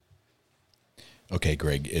Okay,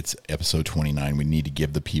 Greg, it's episode 29. We need to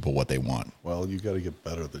give the people what they want. Well, you got to get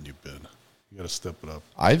better than you've been. You got to step it up.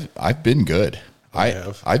 I've been good.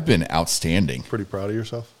 I've been outstanding. Pretty proud of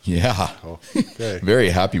yourself? Yeah. Oh, okay. Very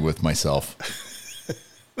happy with myself.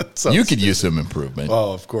 You could use some improvement.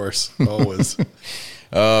 Oh, of course. Always.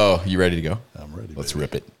 Oh, you ready to go? I'm ready. Let's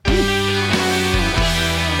rip it.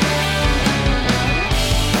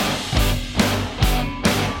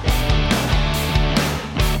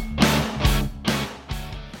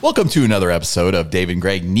 Welcome to another episode of Dave and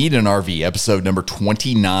Greg Need an RV, episode number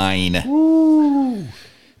 29. Woo.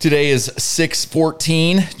 Today is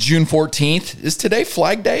 6/14, June 14th. Is today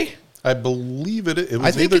Flag Day? I believe it. It I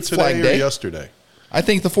was think either it's today Flag or Day. yesterday. I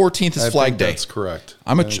think the 14th is Flag Day. That's correct.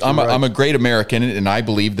 I'm a great American, and I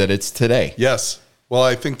believe that it's today. Yes. Well,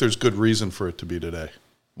 I think there's good reason for it to be today.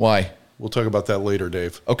 Why? We'll talk about that later,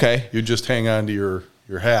 Dave. Okay. You just hang on to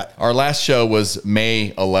your hat. Our last show was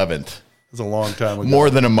May 11th. It's a long time ago. More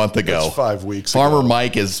than a month ago. That's 5 weeks Farmer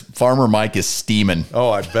ago. Farmer Mike is steaming. Oh,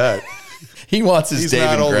 I bet. He wants his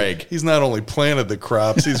Dave and Greg. He's not only planted the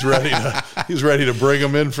crops, he's ready to bring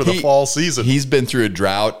them in for the fall season. He's been through a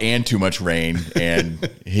drought and too much rain, and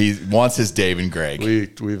he wants his Dave and Greg.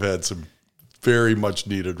 We've had some very much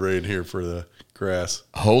needed rain here for the grass.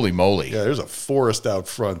 Holy moly. Yeah, there's a forest out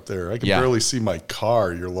front there. I can barely see my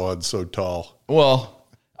car. Your lawn's so tall. Well,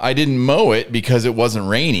 I didn't mow it because it wasn't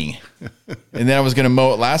raining. And then I was going to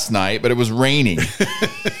mow it last night, but it was raining.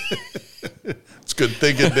 It's good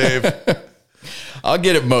thinking, Dave. I'll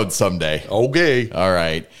get it mowed someday. Okay. All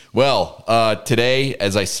right. Well, today,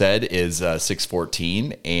 as I said, is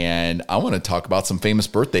 6/14, and I want to talk about some famous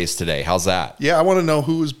birthdays today. How's that? Yeah, I want to know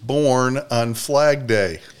who was born on Flag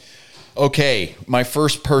Day. Okay, my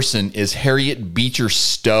first person is Harriet Beecher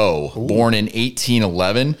Stowe, born in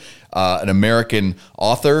 1811, an American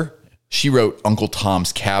author. She wrote Uncle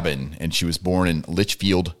Tom's Cabin, and she was born in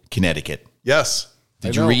Litchfield, Connecticut. Yes.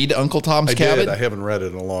 Did you read Uncle Tom's Cabin? I haven't read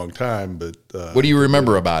it in a long time, but... what do you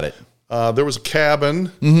remember about it? There was a cabin.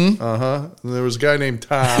 Mm-hmm. Uh-huh. And there was a guy named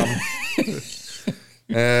Tom.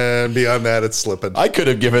 And beyond that, it's slipping. I could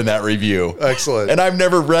have given that review. Excellent. And I've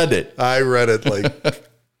never read it. I read it like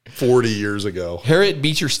 40 years ago. Harriet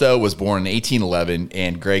Beecher Stowe was born in 1811,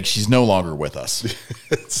 and Greg, she's no longer with us.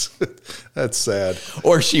 That's sad.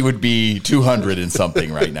 Or she would be 200 and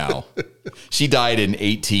something right now. She died in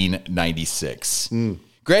 1896.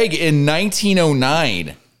 Greg, in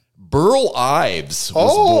 1909, Burl Ives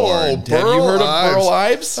was born. Have you heard of Burl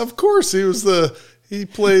Ives? Of course. He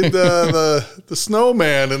played the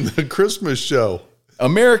snowman in the Christmas show.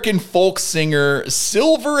 American folk singer,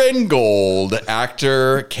 Silver and Gold,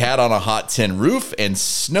 actor, Cat on a Hot Tin Roof, and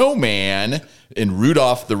Snowman in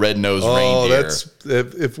Rudolph the Red-Nosed Reindeer.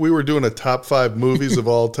 If we were doing a top 5 movies of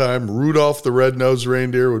all time, Rudolph the Red-Nosed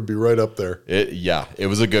Reindeer would be right up there. It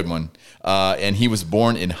was a good one. And he was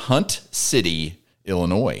born in Hunt City,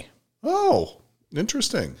 Illinois. Oh,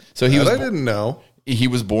 interesting. So I didn't know. He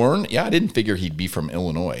was born. Yeah, I didn't figure he'd be from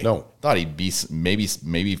Illinois. No, thought he'd be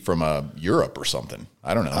maybe from Europe or something.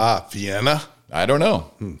 I don't know. Vienna. I don't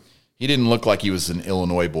know. He didn't look like he was an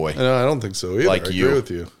Illinois boy. No, I don't think so either. Like I you. agree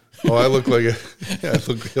with you. Oh, I look like I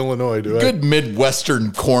look Illinois. Do I? Good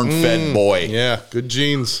Midwestern corn-fed boy. Yeah, good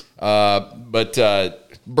genes. But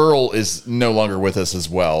Burl is no longer with us as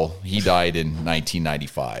well. He died in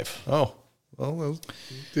 1995. Oh. Well,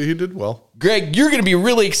 he did well. Greg, you're going to be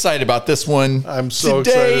really excited about this one. I'm so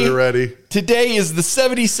excited already. Today is the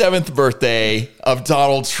 77th birthday of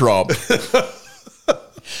Donald Trump.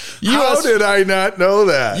 How did I not know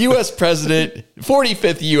that? U.S. President,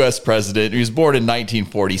 45th U.S. President. He was born in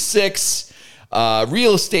 1946.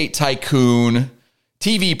 Real estate tycoon,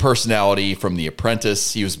 TV personality from The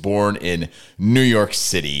Apprentice. He was born in New York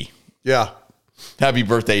City. Yeah. Happy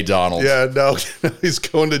birthday, Donald. Yeah, no, he's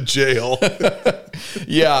going to jail.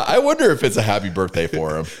 Yeah, I wonder if it's a happy birthday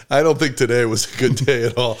for him. I don't think today was a good day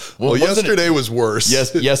at all. Well yesterday was worse.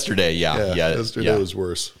 Yes, yesterday, yeah. Yesterday was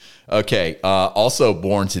worse. Okay, also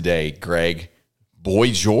born today, Greg,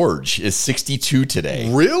 Boy George is 62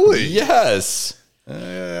 today. Really? Yes.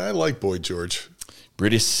 I like Boy George.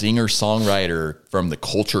 British singer-songwriter from the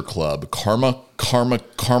Culture Club, Karma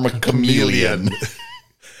Chameleon.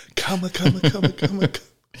 Come.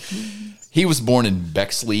 He was born in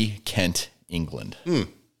Bexley, Kent, England.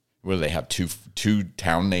 Where do they have two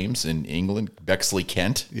town names in England? Bexley,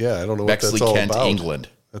 Kent? Yeah, I don't know Bexley, what that's all Kent, about. England.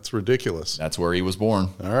 That's ridiculous. That's where he was born.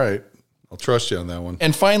 All right. I'll trust you on that one.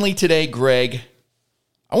 And finally today, Greg,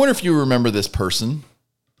 I wonder if you remember this person.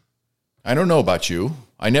 I don't know about you.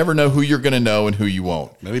 I never know who you're going to know and who you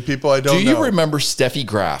won't. Many people I don't know. Do you remember Steffi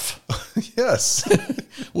Graf? Yes.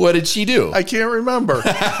 What did she do? I can't remember.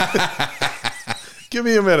 Give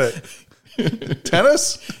me a minute.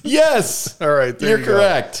 Tennis? Yes. All right. There You're you go.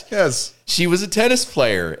 correct. Yes. She was a tennis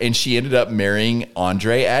player, and she ended up marrying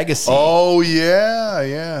Andre Agassi. Oh,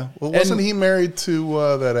 yeah. Well, wasn't he married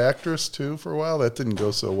to that actress, too, for a while? That didn't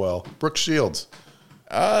go so well. Brooke Shields.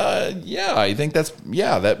 Yeah, I think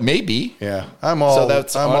that may be. Yeah. I'm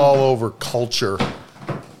all over culture.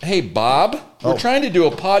 Hey, Bob, we're trying to do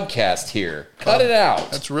a podcast here. Cut it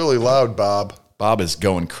out. That's really loud, Bob. Bob is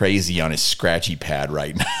going crazy on his scratchy pad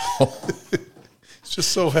right now. He's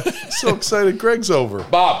just so excited Greg's over.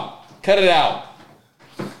 Bob, cut it out.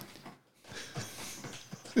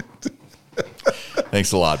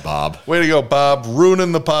 Thanks a lot, Bob. Way to go, Bob.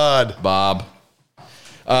 Ruining the pod. Bob.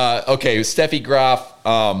 Okay, Steffi Graf.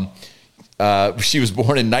 She was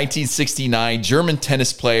born in 1969, German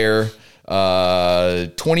tennis player.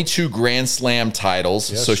 22 Grand Slam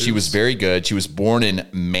titles, so she was very good. She was born in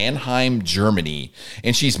Mannheim, Germany,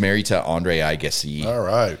 and she's married to Andre Agassi. All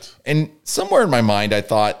right. And somewhere in my mind, I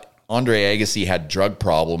thought Andre Agassi had drug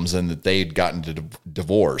problems and that they had gotten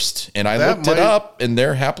divorced. And I looked it up, and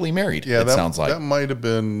they're happily married. Yeah, that sounds like. That might have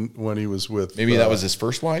been when he was with... Maybe that was his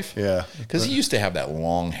first wife? Yeah. Because he used to have that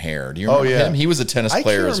long hair. Do you remember him? He was a tennis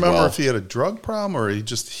player as well. I can't remember if he had a drug problem or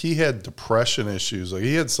he had depression issues. Like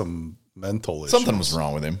he had some... mental issues. Something was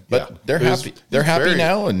wrong with him, but they're happy. They're happy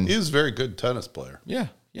now, and he was a very good tennis player. Yeah.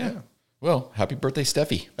 Well, happy birthday,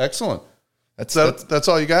 Steffi. Excellent. That's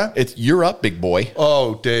all you got? You're up, big boy.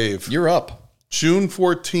 Oh, Dave, you're up. June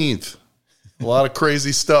 14th. A lot of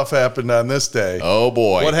crazy stuff happened on this day. Oh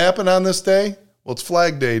boy, what happened on this day? Well, it's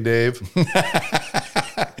Flag Day, Dave.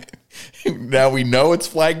 Now we know it's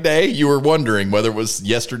Flag Day. You were wondering whether it was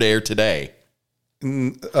yesterday or today.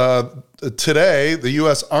 Today, the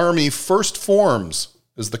U.S. Army first forms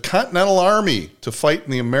as the Continental Army to fight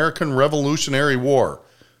in the American Revolutionary War.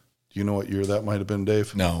 Do you know what year that might have been,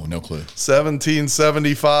 Dave? No clue.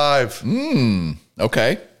 1775.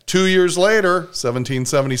 Okay. 2 years later,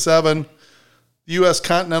 1777, the U.S.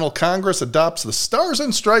 Continental Congress adopts the Stars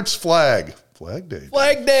and Stripes flag. Flag Day.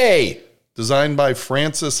 Flag Day. Designed by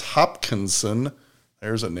Francis Hopkinson.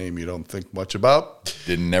 There's a name you don't think much about.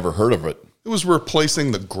 Never heard of it. It was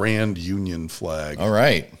replacing the Grand Union flag. All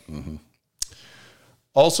right. Mm-hmm.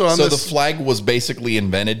 Also on the flag was basically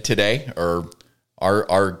invented today, or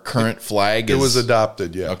our current flag is... It was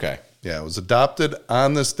adopted, yeah. Okay. Yeah, it was adopted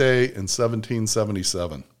on this day in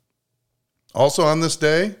 1777. Also on this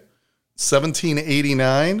day,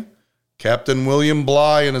 1789, Captain William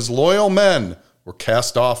Bligh and his loyal men were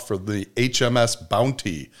cast off for the HMS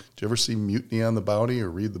Bounty. Did you ever see Mutiny on the Bounty or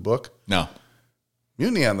read the book? No.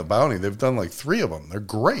 Mutiny on the Bounty, they've done like 3 of them. They're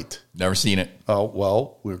great. Never seen it. Oh,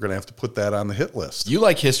 well, we're going to have to put that on the hit list. You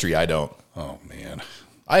like history. I don't. Oh, man.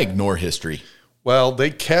 I ignore history. Well, they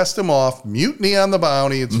cast him off. Mutiny on the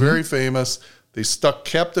Bounty. It's very famous. They stuck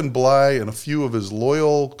Captain Bligh and a few of his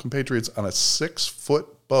loyal compatriots on a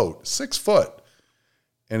 6-foot boat. 6 foot.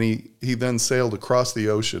 And he then sailed across the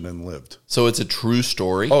ocean and lived. So it's a true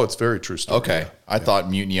story? Oh, it's a very true story. Okay. I thought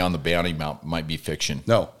Mutiny on the Bounty might be fiction.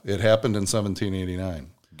 No, it happened in 1789.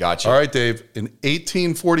 Gotcha. All right, Dave. In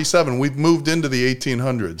 1847, we've moved into the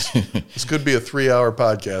 1800s. This could be a 3-hour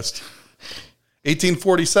podcast.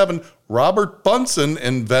 1847, Robert Bunsen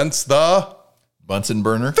invents the... Bunsen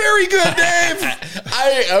burner? Very good, Dave!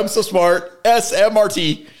 I am so smart.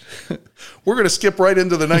 SMRT. We're going to skip right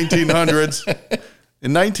into the 1900s.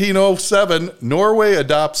 In 1907, Norway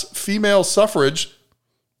adopts female suffrage.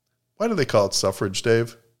 Why do they call it suffrage,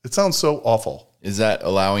 Dave? It sounds so awful. Is that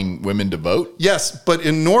allowing women to vote? Yes, but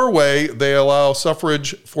in Norway, they allow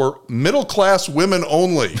suffrage for middle-class women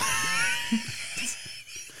only.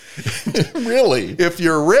 Really? If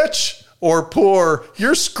you're rich or poor,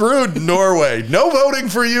 you're screwed in Norway. No voting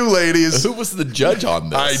for you, ladies. Who was the judge on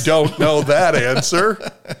this? I don't know that answer.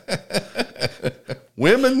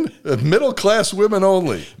 Women, middle-class women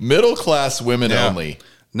only. Middle-class women only.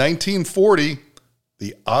 1940,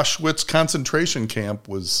 the Auschwitz concentration camp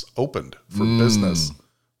was opened for business.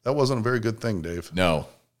 That wasn't a very good thing, Dave. No.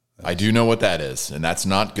 I do know what that is, and that's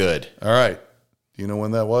not good. All right. Do you know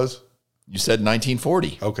when that was? You said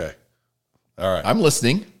 1940. Okay. All right. I'm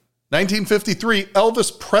listening. 1953,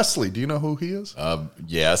 Elvis Presley. Do you know who he is?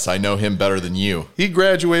 Yes, I know him better than you. He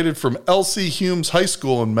graduated from L.C. Humes High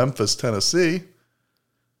school in Memphis, Tennessee.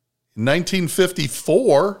 In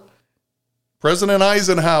 1954, President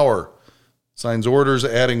Eisenhower signs orders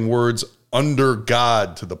adding words "under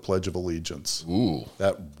God" to the Pledge of Allegiance. Ooh.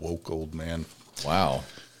 That woke old man. Wow.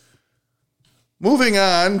 Moving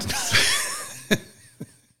on.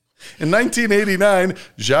 In 1989,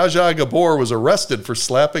 Zsa Zsa Gabor was arrested for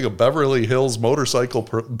slapping a Beverly Hills motorcycle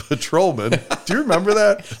patrolman. Do you remember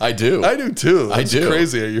that? I do. I do too. That's I do.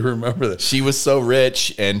 Crazy how you remember that. She was so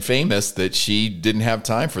rich and famous that she didn't have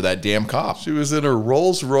time for that damn cop. She was in her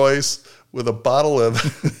Rolls Royce with a bottle of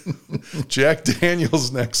Jack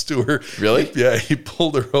Daniels next to her. Really? Yeah, he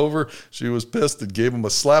pulled her over. She was pissed and gave him a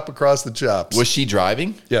slap across the chops. Was she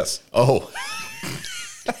driving? Yes. Oh.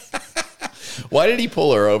 Why did he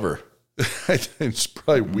pull her over? I think she's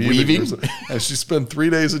probably weaving. And she spent 3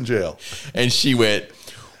 days in jail. And she went,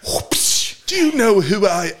 whoops. Do you know who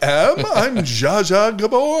I am? I'm Zsa Zsa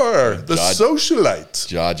Gabor, the socialite.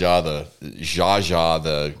 Zsa Zsa,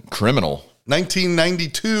 the criminal.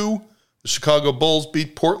 1992, the Chicago Bulls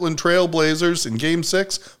beat Portland Trail Blazers in Game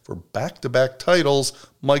 6 for back-to-back titles.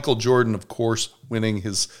 Michael Jordan, of course, winning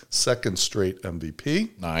his second straight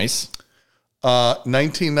MVP. Nice.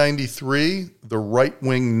 1993, the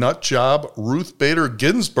right-wing nut job Ruth Bader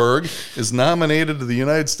Ginsburg is nominated to the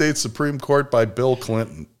United States Supreme Court by Bill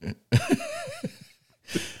Clinton.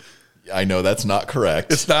 I know that's not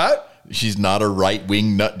correct. It's not? She's not a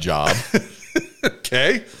right-wing nut job.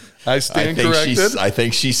 Okay. I stand corrected. I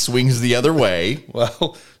think she swings the other way.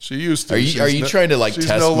 Well, she used to. Are you trying to like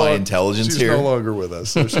test my intelligence here? She's no longer with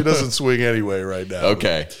us, so she doesn't swing anyway right now.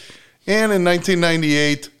 Okay. And in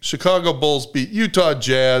 1998, Chicago Bulls beat Utah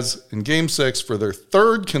Jazz in Game 6 for their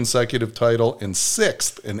third consecutive title and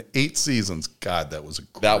sixth in 8 seasons. God, that was a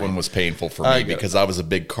great. That one was painful for me because I was a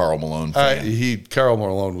big Karl Malone fan. Karl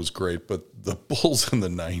Malone was great, but the Bulls in the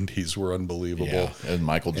 90s were unbelievable. Yeah, and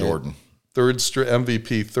Michael Jordan. Third straight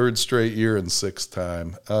MVP, third straight year and sixth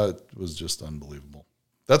time. It was just unbelievable.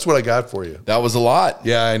 That's what I got for you. That was a lot.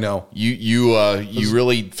 Yeah, I know. You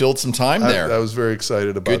really filled some time there. I was very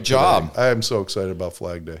excited about it. Good job. I am so excited about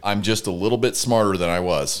Flag Day. I'm just a little bit smarter than I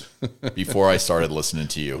was before I started listening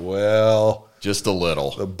to you. Well, just a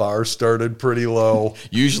little. The bar started pretty low.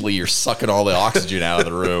 Usually you're sucking all the oxygen out of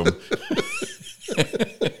the room.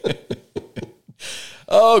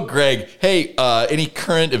 Oh, Greg. Hey, any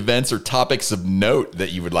current events or topics of note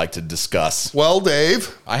that you would like to discuss? Well,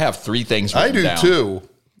 Dave. I have 3 things written down. I do too.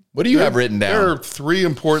 What do you have written down? There are 3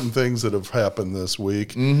 important things that have happened this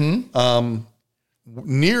week. Mm-hmm.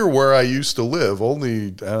 Near where I used to live,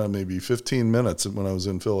 only maybe 15 minutes when I was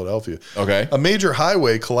in Philadelphia. Okay. A major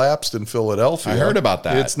highway collapsed in Philadelphia. I heard about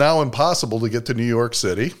that. It's now impossible to get to New York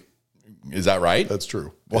City. Is that right? That's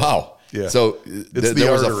true. Wow. Yeah. So it's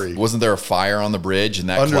the artery. Wasn't there a fire on the bridge and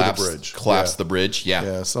that Under collapsed, the bridge. collapsed the bridge? Yeah.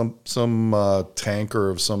 Yeah. Some tanker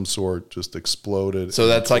of some sort just exploded. So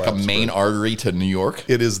that's like a main artery to New York?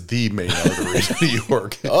 It is the main artery to New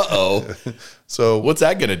York. Uh-oh. So what's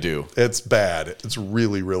that going to do? It's bad. It's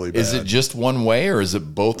really, really bad. Is it just one way or is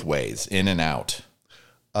it both ways, in and out?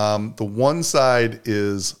 The one side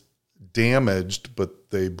is damaged,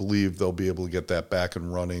 but they believe they'll be able to get that back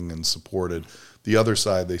and running and supported. The other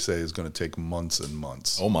side, they say, is going to take months and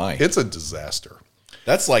months. Oh, my. It's a disaster.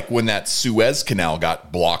 That's like when that Suez Canal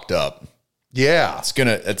got blocked up. Yeah. It's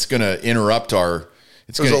gonna interrupt our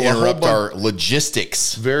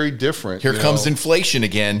logistics. Very different. Here comes inflation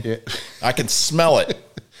again. Yeah. I can smell it.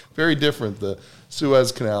 Very different. The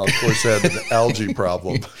Suez Canal, of course, had an algae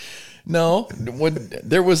problem. No, when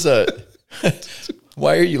there was a...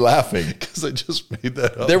 Why are you laughing? Because I just made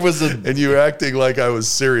that up. And you were acting like I was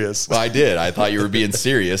serious. Well, I did. I thought you were being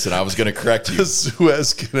serious, and I was going to correct you. The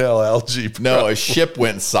Suez Canal algae problem. No, a ship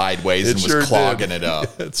went sideways and was clogging it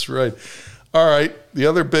up. That's right. All right. The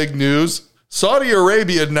other big news, Saudi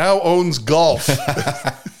Arabia now owns golf.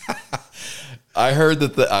 I heard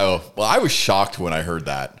that I was shocked when I heard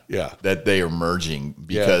that. Yeah. That they are merging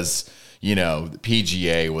because... Yeah. You know, the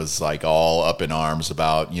PGA was like all up in arms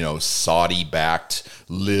about, Saudi-backed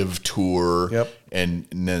Live Tour. Yep. And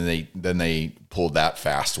then they pulled that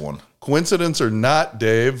fast one. Coincidence or not,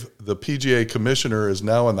 Dave, the PGA commissioner is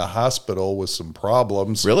now in the hospital with some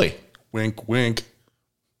problems. Really? Wink, wink.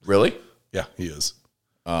 Really? Yeah, he is.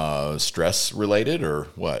 Stress related or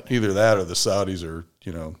what? Either that or the Saudis are,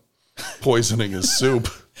 poisoning his soup.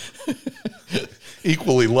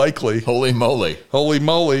 Equally likely. Holy moly. Holy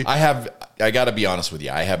moly. I got to be honest with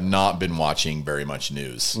you. I have not been watching very much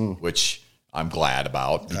news, which I'm glad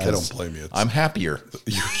about. Because I don't blame you. I'm happier.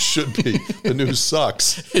 You should be. The news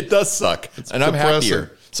sucks. It does suck. And I'm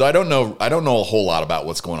happier. So I don't know a whole lot about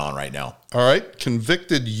what's going on right now. All right.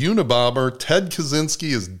 Convicted Unabomber Ted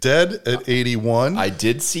Kaczynski is dead at 81. I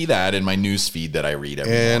did see that in my news feed that I read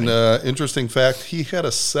every morning. And interesting fact, he had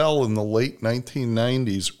a cell in the late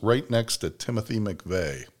 1990s right next to Timothy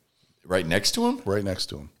McVeigh. Right next to him? Right next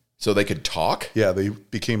to him. So they could talk? Yeah, they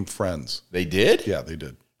became friends. They did? Yeah, they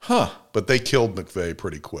did. Huh. But they killed McVeigh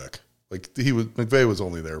pretty quick. Like McVeigh was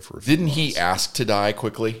only there for a few Didn't months. he ask to die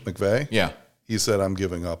quickly? McVeigh? Yeah. He said, "I'm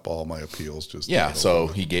giving up all my appeals." Yeah. So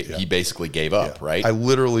he basically gave up, right? I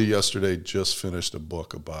literally yesterday just finished a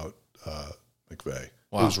book about McVeigh.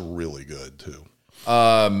 Wow. It was really good too.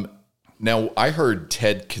 Now I heard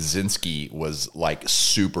Ted Kaczynski was like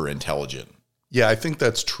super intelligent. Yeah, I think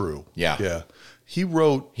that's true. Yeah. Yeah. He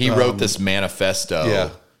wrote this manifesto. Yeah.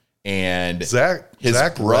 And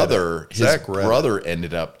Zach brother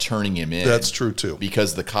ended up turning him in. That's true too.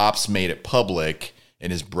 Because the cops made it public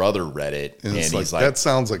and his brother read it. And he's like, that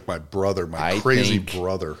sounds like my brother, crazy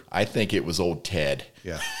brother. I think it was old Ted.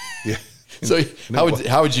 Yeah. Yeah. So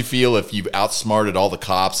how would you feel if you outsmarted all the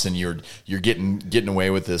cops and you're getting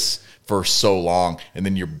away with this for so long, and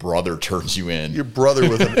then your brother turns you in? Your brother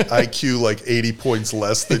with an IQ like 80 points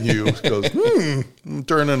less than you goes, I'm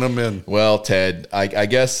turning them in. Well, Ted, I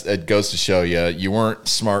guess it goes to show you weren't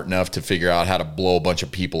smart enough to figure out how to blow a bunch of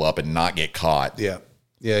people up and not get caught. Yeah.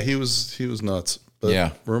 Yeah, he was nuts. But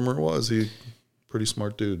yeah. Rumor was he pretty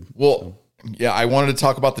smart dude. Well, yeah, I wanted to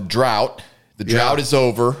talk about the drought. The drought is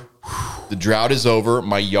over. The drought is over.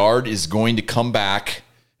 My yard is going to come back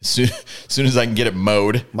as soon as I can get it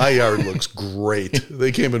mowed. My yard looks great.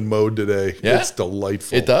 They came and mowed today. Yeah? It's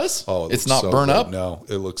delightful. It does? Oh, it's not burnt up? No,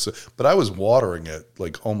 it looks. But I was watering it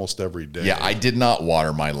like almost every day. Yeah, I did not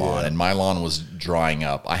water my lawn, and my lawn was drying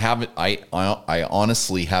up. I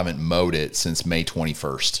honestly haven't mowed it since May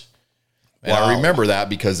 21st. And I remember that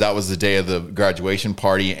because that was the day of the graduation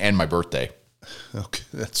party and my birthday. Okay,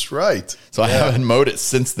 that's right. So I haven't mowed it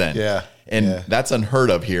since then. Yeah. And that's unheard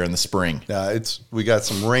of here in the spring. Yeah, we got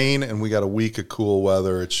some rain and we got a week of cool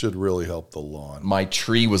weather. It should really help the lawn. My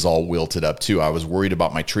tree was all wilted up too. I was worried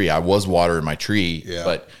about my tree. I was watering my tree,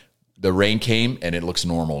 but the rain came and it looks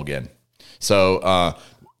normal again. So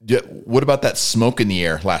what about that smoke in the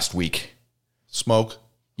air last week? Smoke?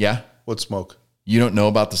 Yeah. What smoke? You don't know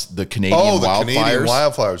about the Canadian wildfires? Canadian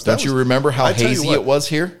wildfires. Don't you remember how hazy it was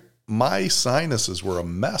here? My sinuses were a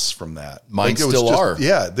mess from that. Mine still are.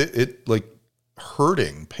 Yeah, it like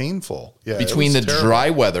hurting, painful. Yeah, between the dry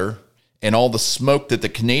weather and all the smoke that the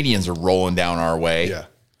Canadians are rolling down our way.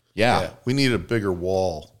 Yeah. We need a bigger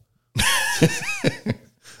wall,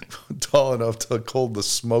 tall enough to hold the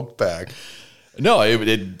smoke back. No,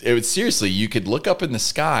 it was seriously, you could look up in the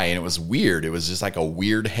sky and it was weird. It was just like a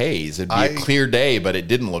weird haze. It'd be a clear day, but it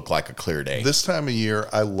didn't look like a clear day. This time of year,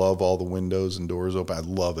 I love all the windows and doors open. I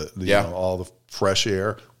love it. You know, all the fresh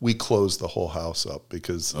air. We closed the whole house up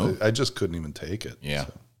because I just couldn't even take it. Yeah.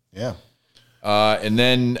 So, yeah. And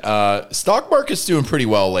then stock market's doing pretty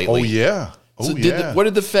well lately. Oh, yeah. What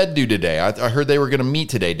did the Fed do today? I heard they were going to meet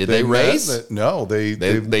today. Did they raise? No,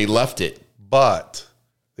 they left it. But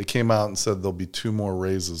they came out and said there'll be 2 more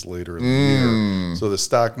raises later in the year. So the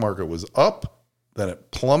stock market was up, then it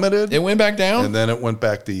plummeted. It went back down? And then it went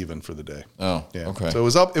back to even for the day. Oh, yeah. Okay. So it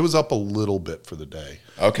was up a little bit for the day.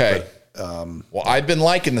 Okay. But, well, I've been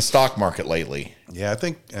liking the stock market lately. Yeah, I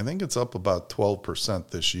think it's up about 12%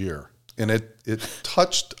 this year. And it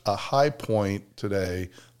touched a high point today,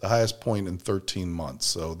 the highest point in 13 months.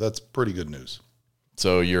 So that's pretty good news.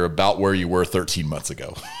 So you're about where you were 13 months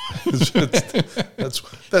ago.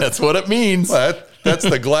 that's what it means. That's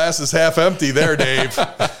the glass is half empty there, Dave.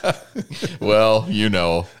 Well, you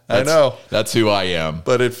know. I know. That's who I am.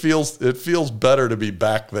 But it feels better to be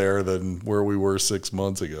back there than where we were 6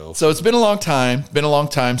 months ago. So it's been a long time. Been a long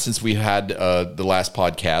time since we had the last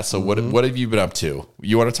podcast. So what have you been up to?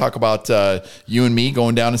 You want to talk about you and me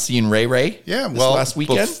going down and seeing Ray? Yeah, well, last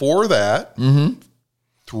weekend? Before that,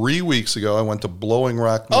 3 weeks ago, I went to Blowing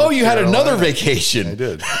Rock, North Carolina. Had another vacation. I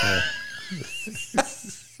did. Yeah.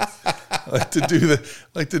 I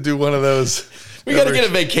like to do one of those. We got to get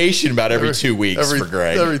a vacation about every 2 weeks for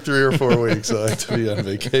Greg. Every 3 or 4 weeks, I like to be on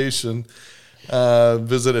vacation.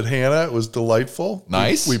 Visited Hannah. It was delightful.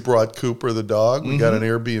 Nice. We brought Cooper the dog. We got an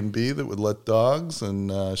Airbnb that would let dogs,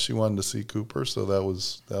 and she wanted to see Cooper, so that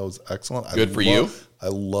was excellent. Good for you. I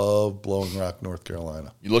love Blowing Rock, North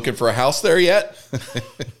Carolina. You looking for a house there yet?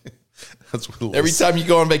 That's what every time you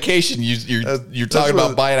go on vacation, you're talking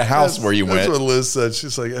about buying a house where you went. That's what Liz said.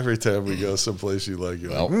 She's like, every time we go someplace you like, you're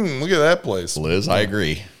like, look at that place. Liz, I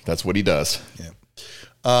agree. That's what he does.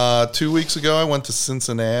 Yeah. 2 weeks ago, I went to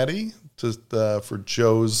Cincinnati for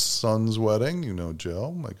Joe's son's wedding. You know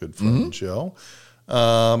Joe, my good friend Joe.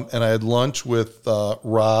 And I had lunch with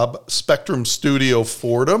Rob, Spectrum Studio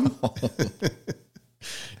Fordham.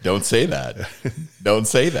 Don't say that. Don't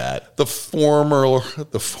say that. The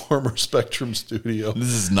former Spectrum Studio. This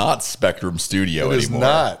is not Spectrum Studio anymore. It is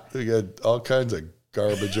not. We got all kinds of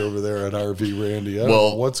garbage over there at RV Randy. I don't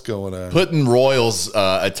know what's going on. Putting Royals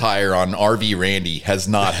attire on RV Randy has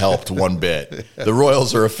not helped one bit. The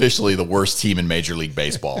Royals are officially the worst team in Major League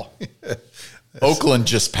Baseball. Oakland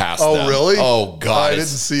just passed them. Oh, really? Oh, God. I didn't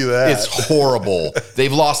see that. It's horrible.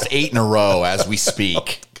 They've lost 8 in a row as we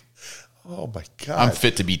speak. Oh, my God. I'm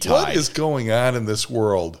fit to be tied. What is going on in this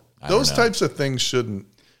world? Those types of things shouldn't.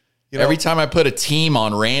 Every time I put a team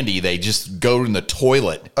on Randy, they just go in the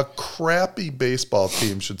toilet. A crappy baseball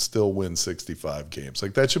team should still win 65 games.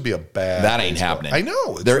 Like, that should be a bad. That ain't happening. I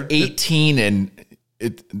know. They're 18 and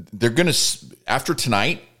they're going to, after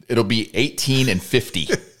tonight, it'll be 18 and 50.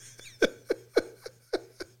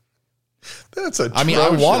 That's atrocious. I mean, I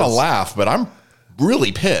want to laugh, but I'm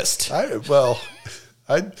really pissed.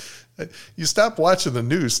 You stop watching the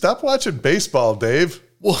news. Stop watching baseball, Dave.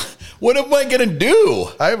 Well, what am I going to do?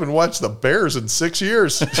 I haven't watched the Bears in 6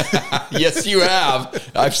 years. Yes, you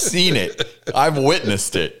have. I've seen it. I've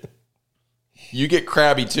witnessed it. You get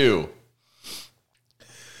crabby too.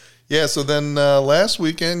 Yeah, so then last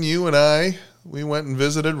weekend, you and we went and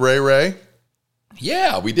visited Ray.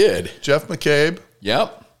 Yeah, we did. Jeff McCabe.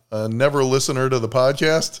 Yep. Never a listener to the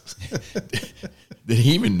podcast. Did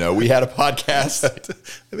he even know we had a podcast?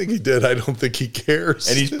 I think he did. I don't think he cares.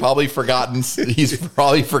 And he's probably forgotten. He's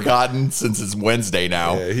probably forgotten since it's Wednesday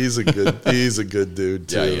now. Yeah, he's a good dude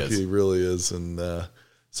too. Yeah, he really is. And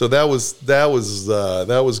so that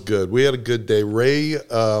was good. We had a good day. Ray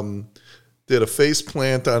did a face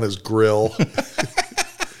plant on his grill,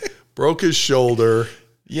 broke his shoulder.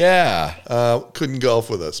 Yeah, couldn't golf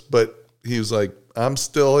with us, but he was like, I'm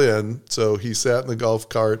still in. So he sat in the golf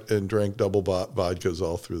cart and drank double vodkas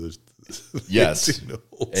all through the yes.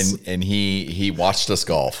 And he watched us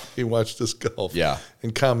golf. He watched us golf. Yeah.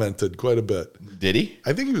 And commented quite a bit. Did he?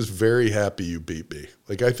 I think he was very happy you beat me.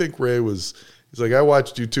 Like, I think Ray he's like, I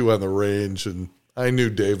watched you two on the range and I knew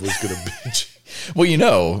Dave was going to beat you.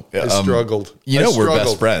 Well, I struggled. We're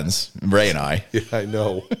best friends, Ray and I. Yeah, I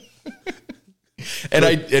know.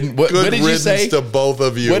 What did you say to both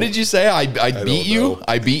of you? What did you say? I beat you? Know.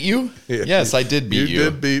 I beat you? Yeah. Yes, I did beat you. You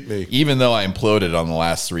did beat me. Even though I imploded on the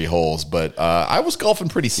last 3 holes, but I was golfing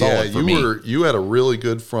pretty solid for me. You had a really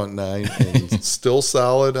good front 9 and still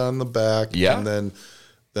solid on the back. Yeah. And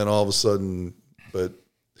then all of a sudden, but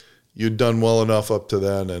you'd done well enough up to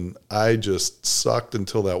then, and I just sucked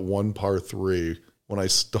until that one par 3 when I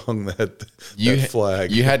stung that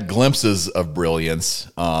flag. You had glimpses of brilliance.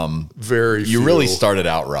 Very few. You really started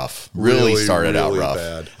out rough. Really started out rough.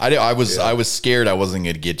 Bad. I was scared I wasn't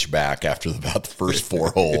going to get you back after about the first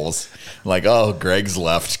 4 holes. Like, oh, Greg's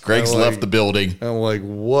left. Greg's left the building. I'm like,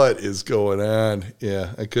 what is going on?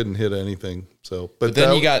 Yeah, I couldn't hit anything. So, but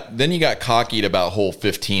then you got cocky at about hole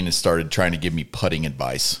 15 and started trying to give me putting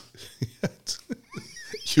advice.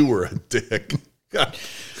 You were a dick.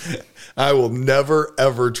 I will never,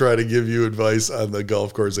 ever try to give you advice on the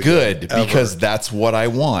golf course again. Good, because that's what I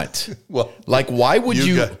want. Well, like, why would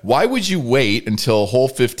you wait until hole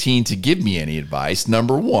 15 to give me any advice?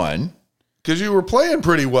 Number 1. Because you were playing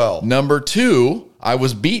pretty well. Number 2, I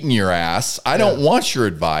was beating your ass. I don't want your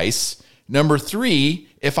advice. Number 3,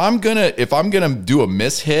 if I'm gonna do a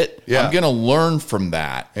mishit, I'm gonna learn from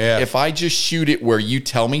that. Yeah. If I just shoot it where you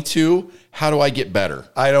tell me to, how do I get better?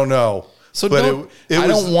 I don't know. So I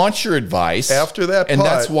don't want your advice. After that putt, and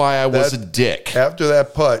that's why I was a dick. After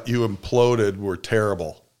that putt, you imploded, were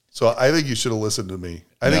terrible. So I think you should have listened to me.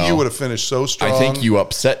 I think you would have finished so strong. I think you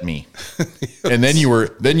upset me. And then you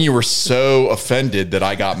were so offended that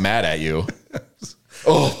I got mad at you.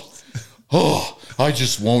 I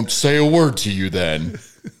just won't say a word to you then.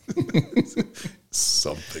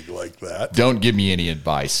 Something like that. Don't give me any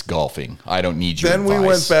advice golfing. I don't need your advice. Then we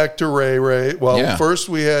went back to Ray. Well, first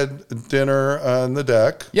we had dinner on the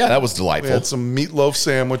deck. Yeah, that was delightful. We had some meatloaf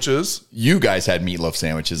sandwiches. You guys had meatloaf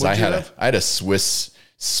sandwiches. I had a Swiss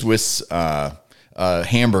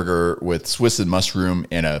hamburger with Swiss and mushroom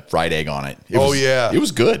and a fried egg on it. It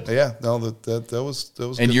was good. Yeah, no, that was.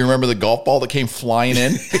 And good. You remember the golf ball that came flying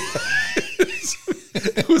in?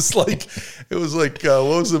 It was like what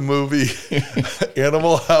was the movie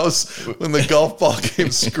Animal House when the golf ball came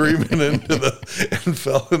screaming and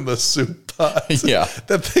fell in the soup pot. Yeah,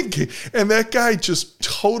 that thing and that guy just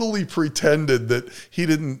totally pretended that he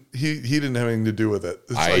didn't have anything to do with it.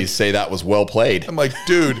 I say that was well played. I'm like,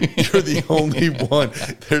 dude, you're the only one.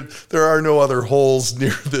 There are no other holes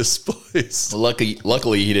near this place.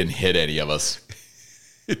 Luckily, he didn't hit any of us.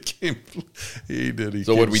 He did.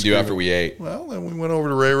 So what did we do after we ate? Well, then we went over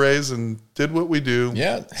to Ray's and did what we do.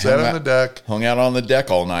 Yeah. Sat on the deck. Hung out on the deck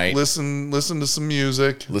all night. Listen to some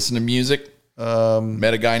music.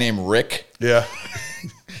 Met a guy named Rick. Yeah.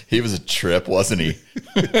 He was a trip, wasn't he?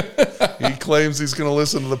 He claims he's going to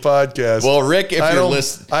listen to the podcast. Well, Rick, if you're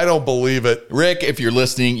listening, I don't believe it. Rick, if you're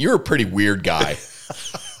listening, you're a pretty weird guy.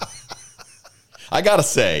 I got to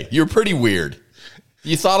say, you're pretty weird.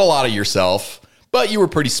 You thought a lot of yourself, but you were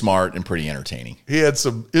pretty smart and pretty entertaining. He had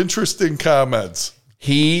some interesting comments.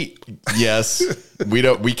 Yes,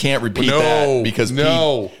 we can't repeat that because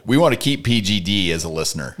we want to keep PGD as a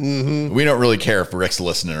listener. Mm-hmm. We don't really care if Rick's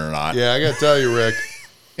listening or not. Yeah, I got to tell you, Rick,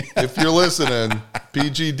 if you're listening,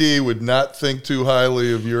 PGD would not think too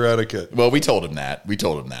highly of your etiquette. Well, we told him that.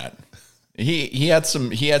 He had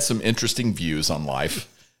some interesting views on life.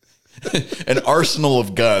 An arsenal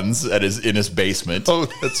of guns in his basement. Oh,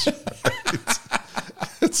 that's right.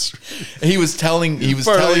 He was telling the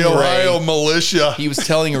Ohio Ray, militia. He was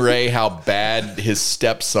telling Ray how bad his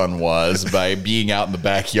stepson was by being out in the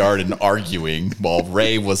backyard and arguing while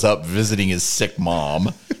Ray was up visiting his sick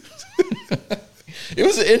mom. It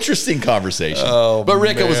was an interesting conversation. Oh, but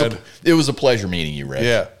Rick, man. it was a pleasure meeting you,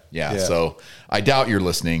 Rick. Yeah. So I doubt you're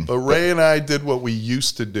listening. But Ray and I did what we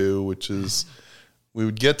used to do, which is we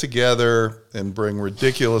would get together and bring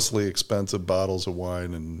ridiculously expensive bottles of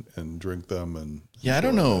wine and drink them. And yeah, I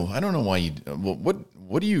don't know why you.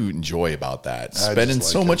 What do you enjoy about that? Spending like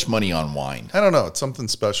so much money on wine. I don't know. It's something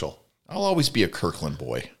special. I'll always be a Kirkland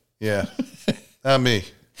boy. Yeah, not me.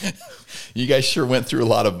 You guys sure went through a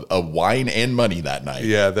lot of wine and money that night.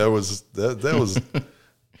 Yeah, that was.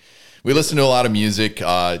 We listened to a lot of music.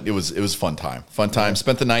 It was a fun time. Yeah.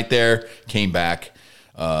 Spent the night there. Came back.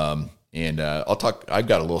 And I'll talk. I've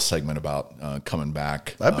got a little segment about coming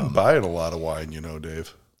back. I've been buying a lot of wine,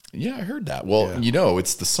 Dave. Yeah, I heard that. Well,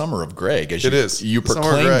 it's the summer of Greg. It is. You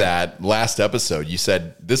proclaimed that last episode. You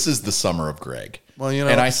said, this is the summer of Greg. Well,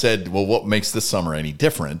 And I said, well, what makes this summer any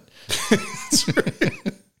different? That's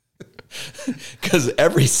right. Because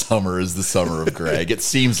every summer is the summer of Greg, it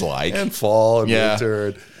seems like. And fall and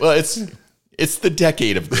winter. Well, it's the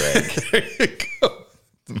decade of Greg. There you go.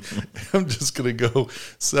 I'm just going to go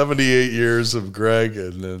 78 years of Greg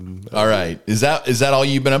and then. All right. Is that all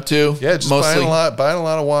you've been up to? Yeah, just mostly buying a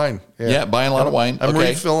lot of wine. Yeah, buying a lot of wine. I'm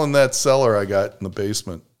refilling that cellar I got in the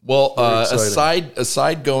basement. Well,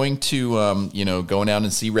 aside going to, going out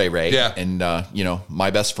and see Ray and,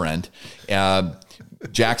 my best friend,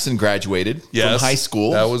 Jackson graduated from high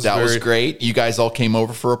school. That was great. You guys all came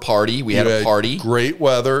over for a party. We had a party. Great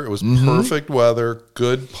weather. It was perfect weather.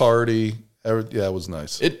 Good party. Yeah, it was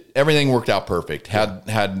nice. Everything worked out perfect.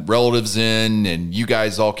 Had relatives in, and you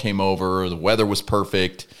guys all came over. The weather was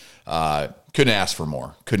perfect. Couldn't ask for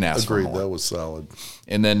more. Agreed. That was solid.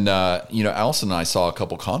 And then, Allison and I saw a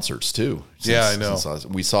couple concerts too. I know.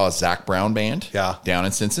 We saw a Zach Brown band down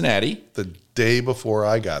in Cincinnati. The day before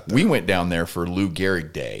I got there. We went down there for Lou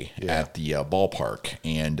Gehrig Day at the ballpark.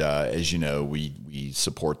 And as you know, we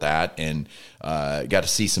support that and got to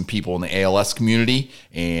see some people in the ALS community.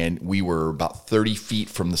 And we were about 30 feet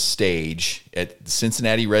from the stage at the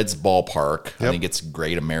Cincinnati Reds ballpark. Yep. I think it's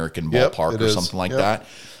Great American Ballpark or something like that.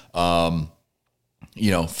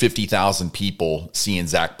 50,000 people seeing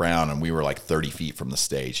Zach Brown, and we were like 30 feet from the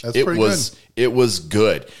stage. That's pretty good. It was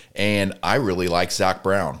good. And I really like Zach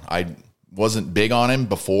Brown. I wasn't big on him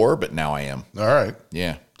before, but now I am. All right.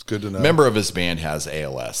 Yeah. It's good to know. Member of his band has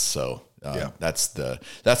ALS. So that's the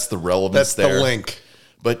relevance there. That's the link.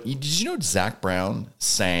 But did you know Zach Brown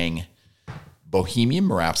sang Bohemian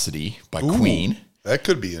Rhapsody by Queen? That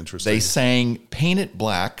could be interesting. They sang Paint It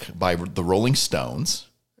Black by the Rolling Stones.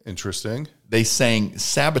 Interesting. They sang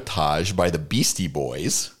Sabotage by the Beastie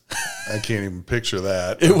Boys. I can't even picture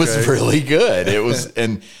that. It was really good. It was,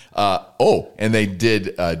 and they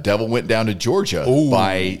did Devil Went Down to Georgia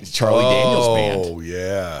by Charlie Daniels Band. Oh,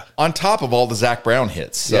 yeah. On top of all the Zach Brown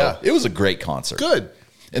hits. So it was a great concert. Good.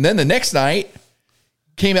 And then the next night,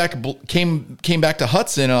 came back to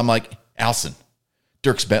Hudson, and I'm like, Allison,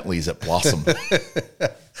 Dierks Bentley's at Blossom.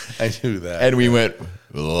 I knew that. And we went,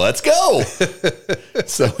 let's go.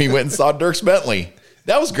 So we went and saw Dierks Bentley.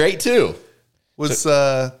 That was great too. Were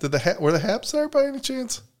the Habs there by any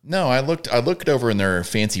chance? No, I looked over in their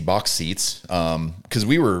fancy box seats because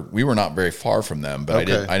we were not very far from them, but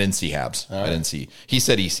I didn't see Habs. Right. I didn't see. He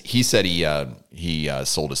said he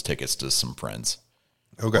sold his tickets to some friends.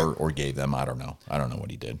 Okay. Or gave them. I don't know what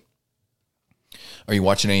he did. Are you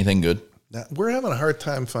watching anything good? Now, we're having a hard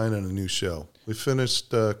time finding a new show. We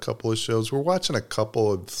finished a couple of shows. We're watching a couple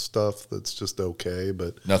of stuff that's just okay,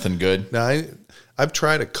 but nothing good. Now, I've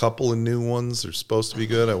tried a couple of new ones. They're supposed to be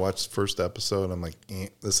good. I watched the first episode. I'm like,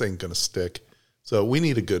 this ain't gonna stick. So we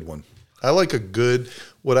need a good one.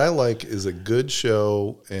 What I like is a good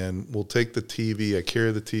show, and we'll take the TV. I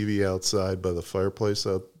carry the TV outside by the fireplace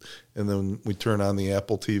out, and then we turn on the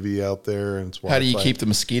Apple TV out there. And it's How do you Wi-Fi. keep the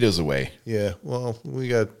mosquitoes away? Yeah, well, we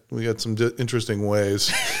got some interesting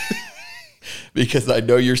ways. Because I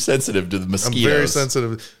know you're sensitive to the mosquitoes. I'm very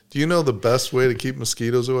sensitive. Do you know the best way to keep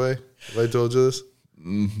mosquitoes away? Have I told you this?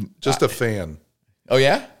 Just a fan. Oh,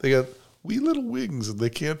 yeah? They got wee little wings, and they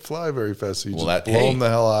can't fly very fast. So you just blow hey. them the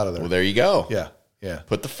hell out of there. Well, there you go. Yeah.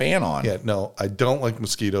 Put the fan on. Yeah, no, I don't like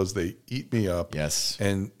mosquitoes. They eat me up. Yes.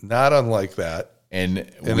 And not unlike that. And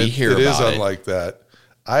it hear about is it. unlike that.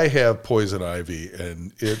 I have poison ivy,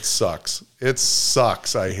 and it sucks. It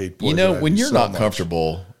sucks. I hate poison ivy. When you're so not much.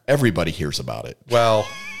 comfortable, everybody hears about it. Well,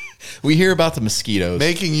 We hear about the mosquitoes.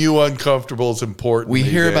 making you uncomfortable is important. We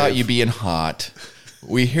hear about Dave. you being hot.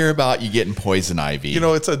 We hear about you getting poison ivy. You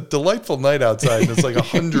know, it's a delightful night outside, and it's like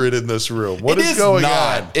 100 in this room. What It is going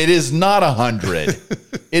not. on? It is not 100.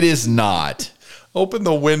 It is not. Open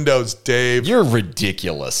the windows, Dave. You're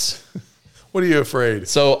ridiculous. What are you afraid?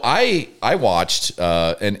 So I watched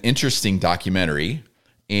an interesting documentary,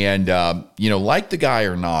 and like the guy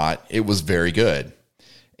or not, it was very good,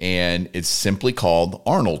 and it's simply called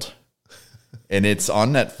Arnold, and it's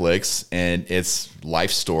on Netflix, and it's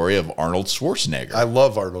life story of Arnold Schwarzenegger. I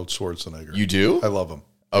love Arnold Schwarzenegger. You do? I love him.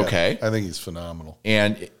 Okay. Yeah, I think he's phenomenal.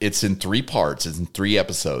 And it's in 3 parts. It's in 3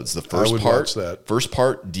 episodes. The I would watch that. First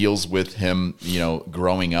part deals with him,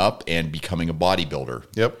 growing up and becoming a bodybuilder.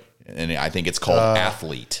 Yep. And I think it's called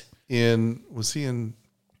Athlete. Was he in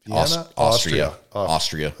Vienna? Austria.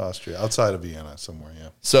 Austria. Outside of Vienna somewhere, yeah.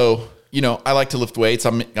 So, I like to lift weights.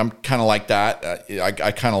 I'm kind of like that.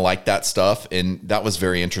 I kind of like that stuff. And that was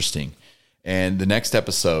very interesting. And the next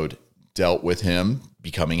episode dealt with him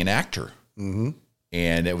becoming an actor. Mm-hmm.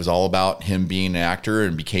 And it was all about him being an actor,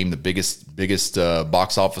 and became the biggest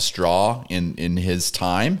box office draw in his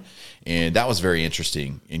time. And that was very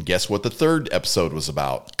interesting. And guess what the 3rd episode was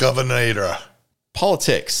about? Governor.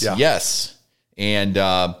 Politics. Yeah. Yes. And,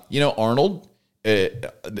 Arnold,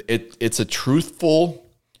 it's a truthful,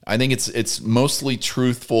 I think it's mostly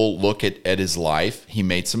truthful look at his life. He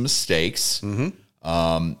made some mistakes.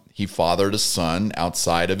 Mm-hmm. He fathered a son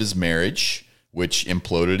outside of his marriage, which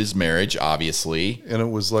imploded his marriage, obviously. And it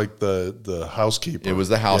was like the housekeeper. It was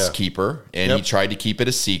the housekeeper, and Yep. he tried to keep it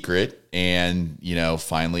a secret. And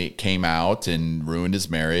finally it came out and ruined his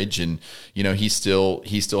marriage. And he still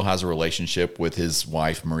has a relationship with his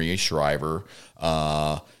wife Maria Shriver.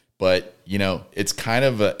 But it's kind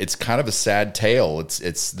of a sad tale.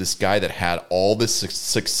 It's this guy that had all this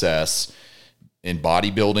success in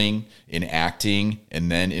bodybuilding, in acting, and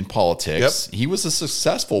then in politics. Yep. He was a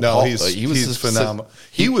successful. He's phenomenal.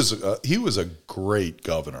 He was a great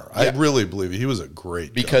governor. Yeah. I really believe he was a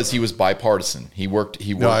great because governor. he was bipartisan. He worked.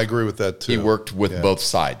 No, I agree with that too. He worked with both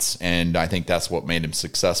sides, and I think that's what made him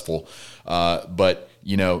successful. But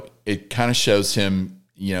it kind of shows him,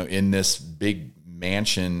 in this big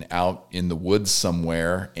mansion out in the woods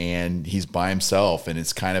somewhere, and he's by himself, and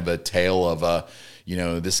it's kind of a tale of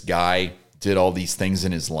this guy did all these things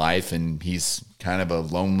in his life, and he's kind of a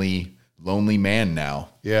lonely man now.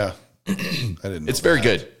 Yeah. I didn't know It's very that.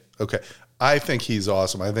 good. Okay. I think he's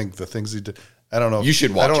awesome. I think the things he did, I don't know. You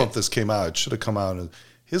should watch I don't know it. if this came out. It should have come out.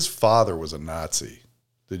 His father was a Nazi.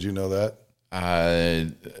 Did you know that?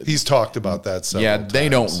 He's talked about that several They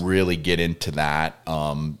times. don't really get into that.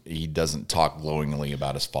 He doesn't talk glowingly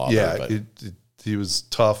about his father. Yeah, but he was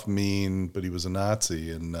tough, mean, but he was a Nazi,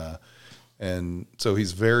 and so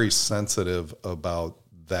he's very sensitive about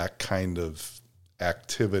that kind of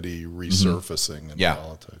activity resurfacing in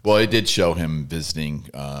politics. Well, it did show him visiting,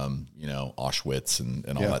 Auschwitz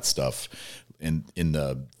and all that stuff in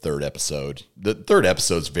the 3rd episode. The 3rd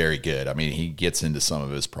episode's very good. I mean, he gets into some of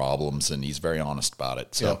his problems, and he's very honest about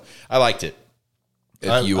it. So I liked it.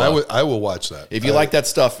 I will watch that. If you like that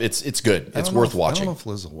stuff, it's good. It's worth watching. I don't know if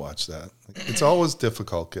Liz will watch that. It's always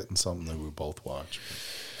difficult getting something that we both watch.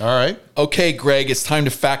 All right. Okay, Greg, it's time to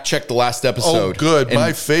fact check the last episode. Oh, good. And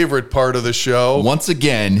my favorite part of the show. once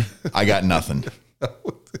again, I got nothing.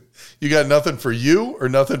 You got nothing for you or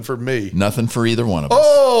nothing for me? Nothing for either one of us.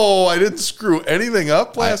 Oh, I didn't screw anything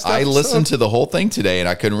up last I episode? listened to the whole thing today, and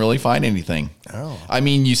I couldn't really find anything. Oh. I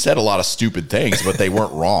mean, you said a lot of stupid things, but they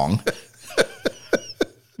weren't wrong.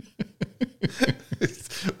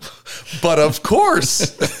 But of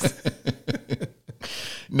course.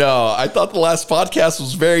 No, I thought the last podcast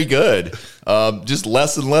was very good. Just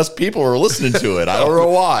less and less people are listening to it. I don't know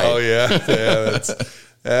why. Oh, yeah.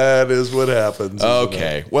 That is what happens.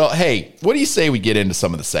 Okay. Well, hey, what do you say we get into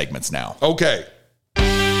some of the segments now? Okay.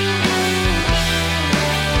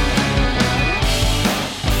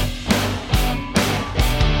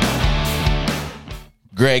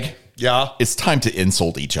 Greg, Yeah. it's time to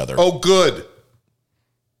insult each other. Oh, good.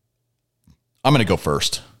 I'm going to go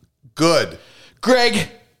first. Good. Greg,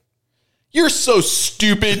 you're so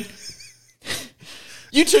stupid.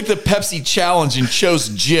 You took the Pepsi challenge and chose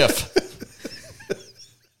Jif.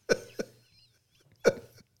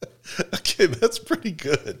 Okay, that's pretty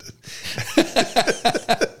good.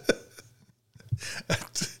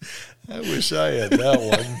 I wish I had that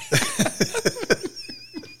one.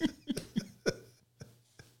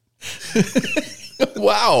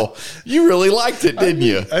 Wow. You really liked it, didn't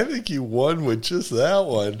you? I think you won with just that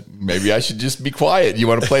one. Maybe I should just be quiet. You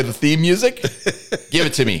want to play the theme music? Give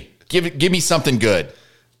it to me. Give me something good.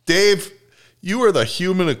 Dave, you are the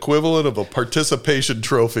human equivalent of a participation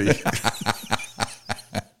trophy.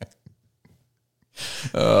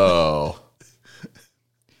 Oh.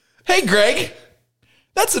 Hey, Greg,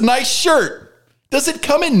 that's a nice shirt. Does it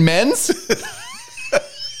come in men's?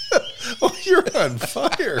 Oh, you're on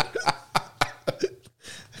fire.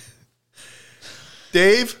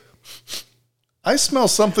 Dave, I smell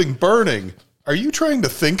something burning. Are you trying to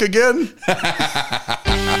think again?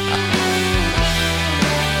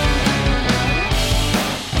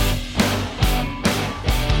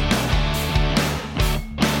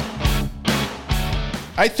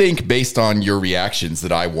 I think based on your reactions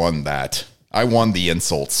that I won that. I won the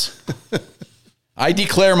insults. I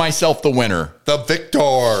declare myself the winner. The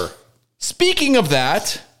victor. Speaking of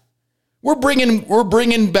that, we're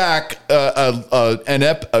bringing back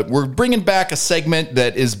we're bringing back a segment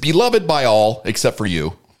that is beloved by all except for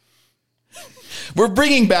you. We're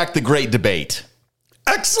bringing back the Great Debate.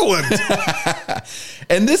 Excellent.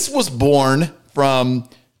 And this was born from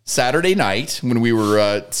Saturday night when we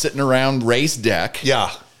were sitting around Ray's deck.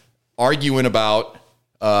 Yeah. Arguing about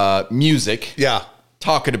music. Yeah.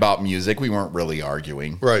 Talking about music. We weren't really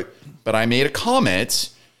arguing. Right. But I made a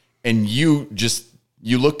comment and you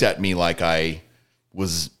looked at me like I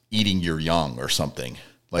was eating your young or something.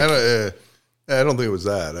 Like, I don't think it was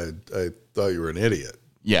that. I thought you were an idiot.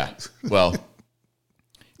 Yeah. Well,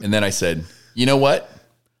 and then I said, you know what?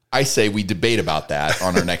 I say we debate about that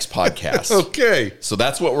on our next podcast. Okay. So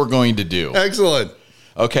that's what we're going to do. Excellent.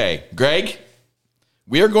 Okay, Greg,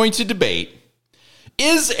 we are going to debate,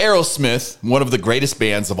 is Aerosmith one of the greatest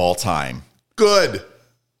bands of all time? Good.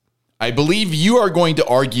 I believe you are going to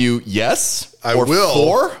argue yes I or will.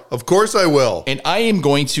 for. Of course I will. And I am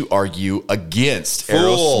going to argue against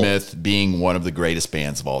Aerosmith being one of the greatest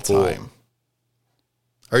bands of all time.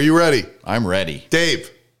 Are you ready? I'm ready. Dave.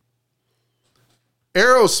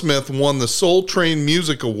 Aerosmith won the Soul Train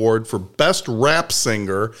Music Award for Best Rap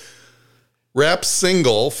Single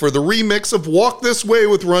for the remix of Walk This Way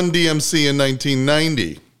with Run DMC in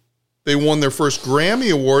 1990. They won their first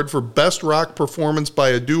Grammy Award for Best Rock Performance by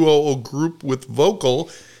a Duo or Group with Vocal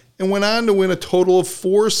and went on to win a total of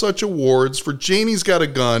 4 such awards for Janie's Got a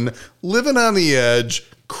Gun, Living on the Edge,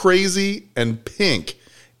 Crazy, and Pink.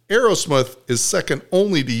 Aerosmith is second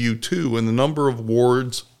only to U2 in the number of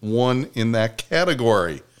awards won in that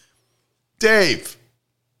category. Dave,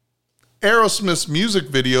 Aerosmith's music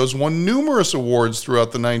videos won numerous awards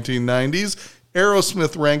throughout the 1990s.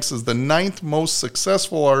 Aerosmith ranks as the 9th most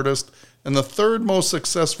successful artist and the 3rd most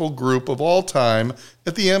successful group of all time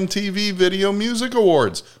at the MTV Video Music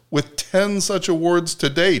Awards, with 10 such awards to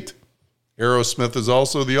date. Aerosmith is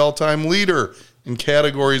also the all-time leader in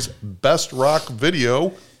categories Best Rock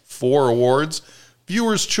Video, 4 awards,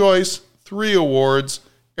 Viewer's Choice, 3 awards.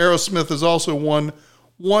 Aerosmith has also won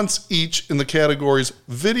once each in the categories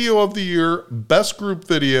Video of the Year, Best Group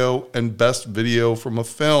Video, and Best Video from a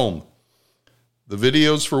Film. The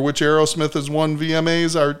videos for which Aerosmith has won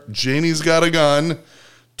VMAs are Janie's Got a Gun,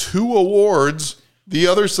 2 awards, The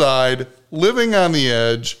Other Side, Living on the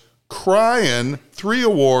Edge, Crying, 3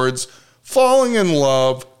 awards, Falling in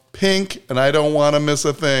Love, Pink, and I Don't Want to Miss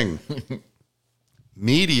a Thing.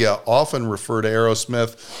 Media often refer to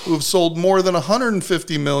Aerosmith, who have sold more than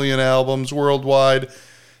 150 million albums worldwide,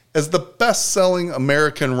 as the best-selling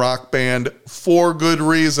American rock band for good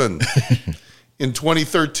reason. In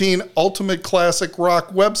 2013, Ultimate Classic Rock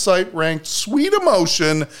website ranked Sweet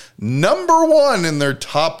Emotion #1 in their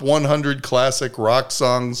top 100 classic rock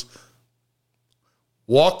songs.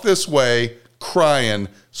 Walk This Way, Crying,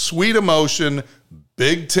 Sweet Emotion,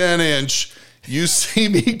 Big 10-inch, You See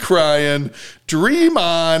Me Crying, Dream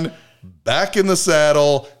On, Back in the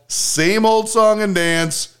Saddle, Same Old Song and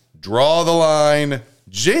Dance, Draw the Line,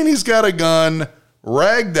 Janie's Got a Gun,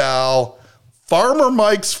 Ragdoll, Farmer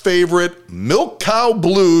Mike's favorite, Milk Cow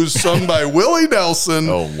Blues, sung by Willie Nelson.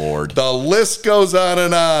 Oh, Lord. The list goes on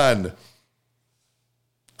and on.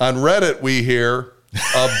 On Reddit, we hear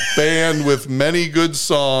a band with many good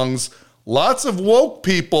songs, Lots of woke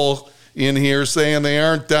people in here saying they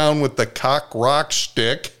aren't down with the cock rock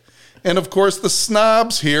shtick. And of course, the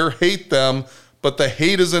snobs here hate them, but the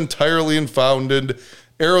hate is entirely unfounded.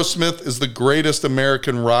 Aerosmith is the greatest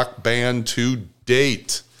American rock band to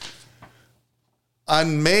date.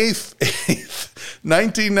 On May 8th,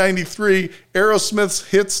 1993, Aerosmith's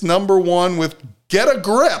hits #1 with Get a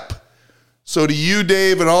Grip. So to you,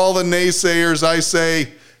 Dave, and all the naysayers, I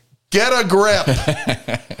say, get a grip.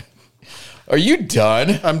 Are you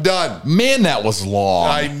done? I'm done. Man, that was long.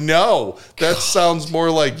 I know. That sounds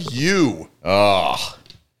more like you. Oh,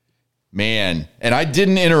 man. And I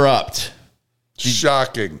didn't interrupt.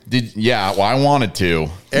 Shocking. Well, I wanted to.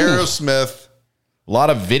 Aerosmith. A lot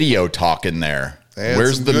of video talk in there.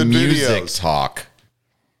 Where's the music talk?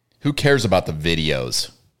 Who cares about the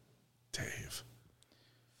videos? Dave.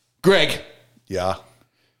 Greg. Yeah.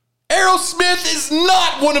 Aerosmith is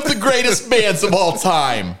not one of the greatest bands of all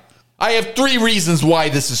time. I have 3 reasons why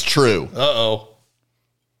this is true. Uh-oh.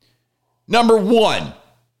 Number 1.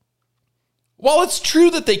 While it's true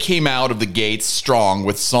that they came out of the gates strong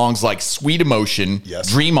with songs like Sweet Emotion, yes,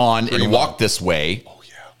 Dream On, and Walk This Way,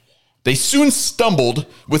 they soon stumbled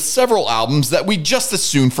with several albums that we just as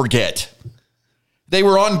soon forget. They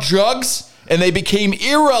were on drugs, and they became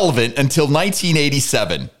irrelevant until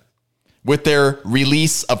 1987 with their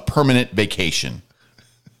release of Permanent Vacation.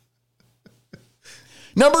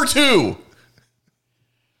 Number 2,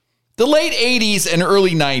 the late 80s and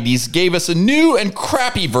early 90s gave us a new and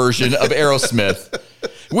crappy version of Aerosmith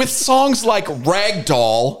with songs like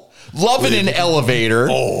Ragdoll, Lovin' an Elevator,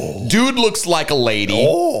 Dude Looks Like a Lady,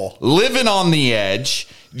 Living on the Edge,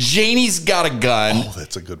 Janie's Got a Gun. Oh,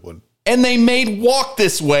 that's a good one. And they made Walk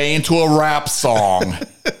This Way into a rap song.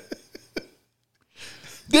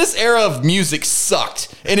 This era of music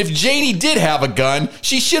sucked, and if Janie did have a gun,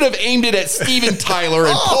 she should have aimed it at Steven Tyler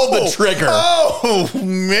and pulled the trigger. Oh,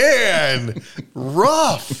 man.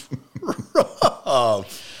 Rough.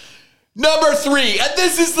 Number 3, and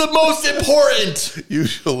this is the most important.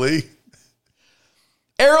 Usually.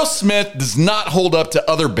 Aerosmith does not hold up to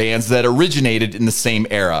other bands that originated in the same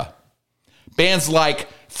era. Bands like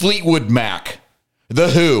Fleetwood Mac,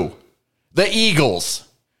 The Who, The Eagles,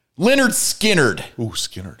 Lynyrd Skynyrd. Ooh,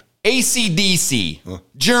 Skynyrd. AC/DC,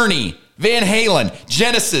 Journey, Van Halen,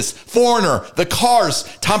 Genesis, Foreigner, The Cars,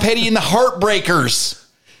 Tom Petty and the Heartbreakers.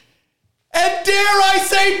 And dare I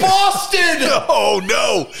say Boston! Oh,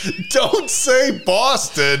 no. Don't say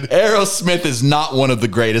Boston. Aerosmith is not one of the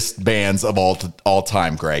greatest bands of all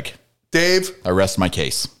time, Greg. Dave, I rest my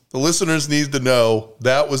case. the listeners need to know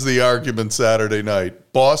that was the argument Saturday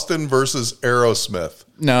night. Boston versus Aerosmith.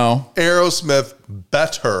 No. Aerosmith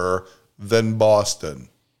better than Boston.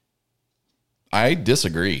 I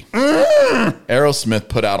disagree. Aerosmith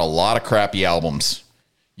put out a lot of crappy albums.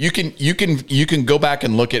 You can go back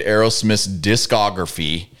and look at Aerosmith's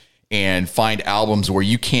discography and find albums where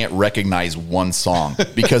you can't recognize one song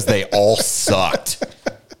because they all sucked.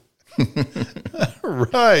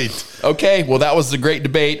 Right. Okay, well, that was a great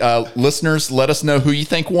debate. Listeners, let us know who you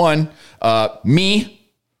think won, me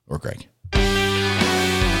or Greg.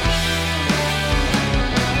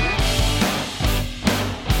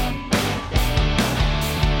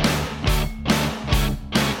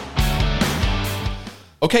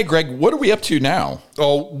 Okay, Greg, what are we up to now?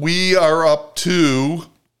 Oh, we are up to...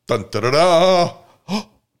 Dun, da, da, da.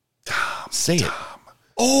 Tom. Say it.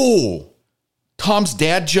 Oh, Tom's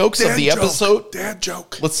dad jokes of the episode? Dad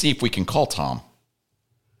joke. Let's see if we can call Tom.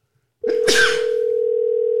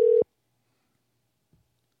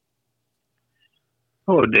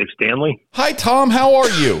 Hello, Dave Stanley. Hi, Tom. How are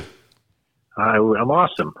you? I'm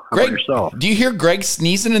awesome. How Greg, about yourself? do you hear Greg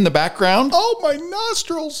sneezing in the background? Oh, my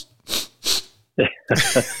nostrils.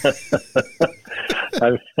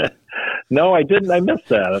 No, I didn't. I missed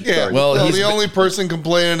that. I'm sorry. Well, no, the only person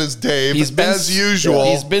complaining is Dave, as usual.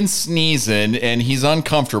 He's been sneezing, and he's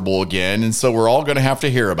uncomfortable again, and so we're all going to have to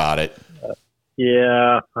hear about it.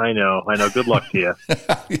 Yeah, I know. Good luck to you.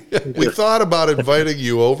 We thought about inviting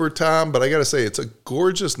you over, Tom, but I got to say, it's a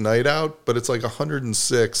gorgeous night out, but it's like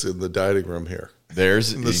 106 in the dining room here.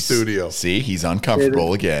 In the studio. See, he's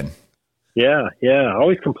uncomfortable again. Yeah.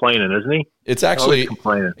 Always complaining, isn't he? It's actually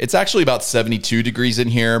about 72 degrees in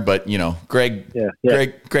here, but you know, Greg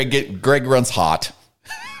runs hot.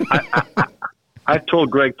 I've told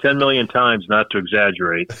Greg 10 million times not to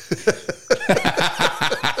exaggerate.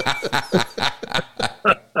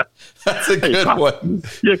 That's a good one.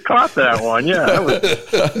 You caught that one, yeah. That was,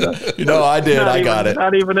 I did. I got it.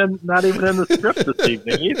 Not even in the script this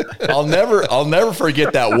evening either. I'll never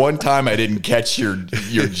forget that one time I didn't catch your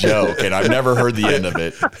joke, and I've never heard the end of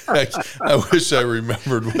it. I wish I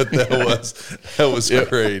remembered what that was. That was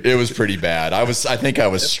great. It was pretty bad. I think I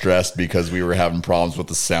was stressed because we were having problems with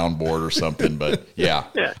the soundboard or something. But yeah.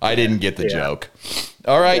 I didn't get the joke.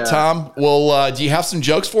 All right, Tom. Well, do you have some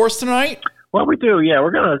jokes for us tonight? Well, we do. Yeah,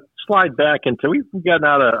 we're gonna slide back into. We've gotten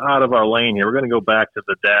out of our lane here. We're going to go back to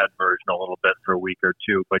the dad version a little bit for a week or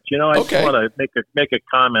two. But I just want to make a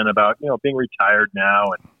comment about being retired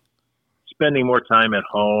now and spending more time at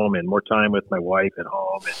home and more time with my wife at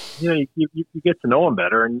home. And you get to know them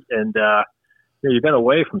better, and you've been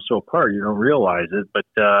away from so far you don't realize it. But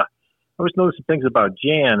I was noticing things about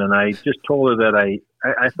Jan, and I just told her that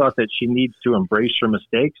I thought that she needs to embrace her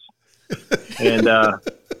mistakes, and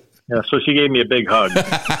so she gave me a big hug.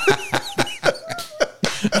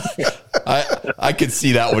 I could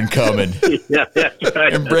see that one coming. Yeah, that's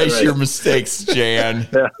right. Embrace your mistakes, Jan.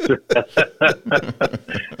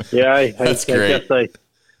 Yeah, that's great. I guess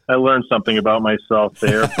I learned something about myself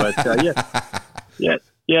there. But yeah.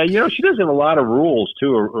 She does have a lot of rules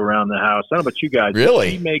too around the house. I don't know about you guys.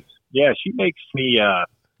 Really? She makes me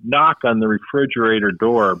knock on the refrigerator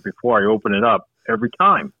door before I open it up every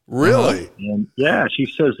time. Really? And she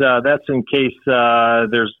says that's in case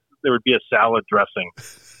there would be a salad dressing.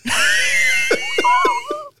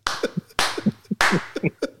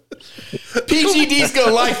 PGD's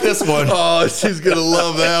gonna like this one. Oh, she's gonna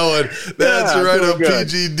love that one. That's right up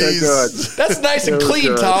PGD's. That's nice and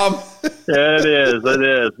clean, Tom. It is.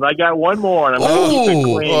 And I got one more, and I'm gonna keep it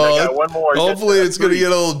clean. I got one more. Hopefully, it's gonna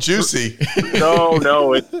get a little juicy.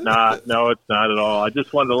 No, it's not. No, it's not at all. I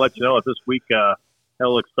just wanted to let you know that this week,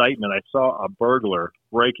 hell excitement. I saw a burglar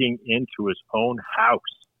breaking into his own house,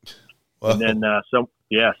 and then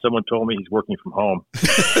someone told me he's working from home.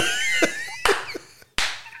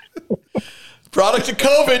 Product of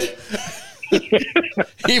COVID.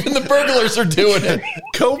 Even the burglars are doing it.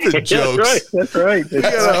 COVID jokes. That's right. You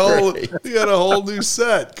got a whole new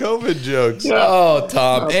set. COVID jokes. Yeah. Oh,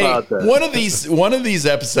 Tom. Hey, that? one of these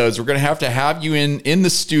episodes, we're going to have you in the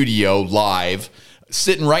studio live,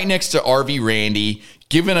 sitting right next to RV Randy,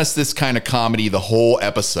 giving us this kind of comedy the whole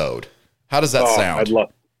episode. How does that sound?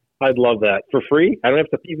 I'd love that. For free? I don't have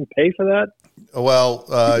to even pay for that? Well,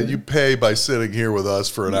 you pay by sitting here with us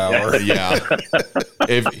for an hour. Yeah.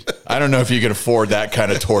 I don't know if you can afford that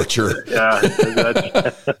kind of torture. Yeah.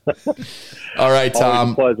 All right,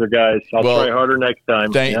 Tom. Always a pleasure, guys. I'll try harder next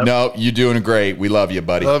time. No, you're doing great. We love you,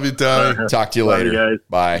 buddy. Love you, Tommy. Talk to you later. You guys.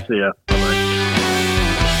 Bye. See ya. Bye-bye.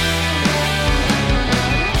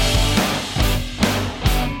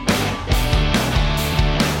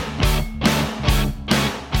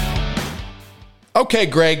 Okay,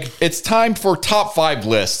 Greg, it's time for top 5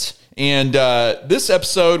 list. And this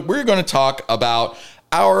episode, we're going to talk about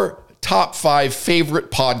our top 5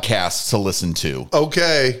 favorite podcasts to listen to.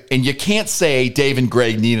 Okay. And you can't say Dave and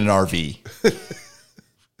Greg need an RV.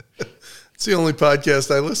 It's the only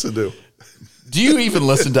podcast I listen to. Do you even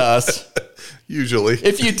listen to us? Usually.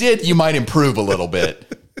 If you did, you might improve a little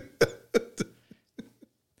bit.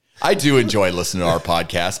 I do enjoy listening to our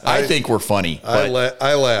podcast. I think we're funny. I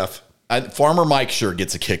laugh. Farmer Mike sure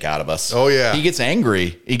gets a kick out of us. Oh, yeah. He gets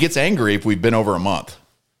angry. He gets angry if we've been over a month.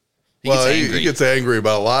 He gets angry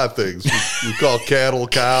about a lot of things. We call cattle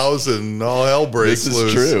cows and all hell breaks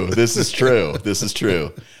loose. This is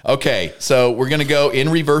true. Okay, so we're going to go in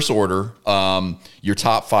reverse order. Your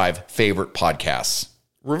top 5 favorite podcasts.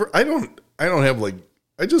 I don't have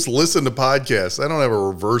I just listen to podcasts. I don't have a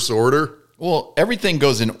reverse order. Well, everything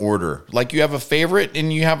goes in order. Like you have a favorite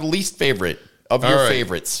and you have a least favorite of your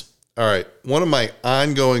favorites. All right. One of my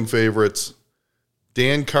ongoing favorites,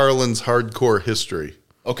 Dan Carlin's Hardcore History.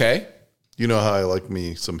 Okay. You know how I like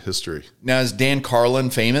me some history. Now, is Dan Carlin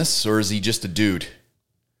famous or is he just a dude?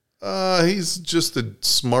 He's just a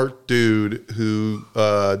smart dude who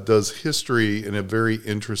does history in a very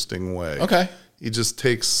interesting way. Okay. He just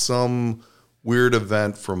takes some weird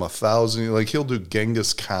event from 1,000, like he'll do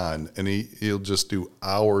Genghis Khan, and he'll just do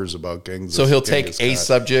hours about Genghis. So he'll take a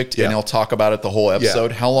subject and he'll talk about it the whole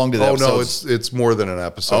episode. Yeah. How long do the episodes? No, it's more than an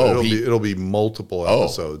episode. It'll be multiple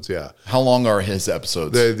episodes. Yeah. How long are his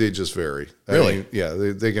episodes? They just vary. Really?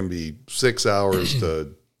 They can be 6 hours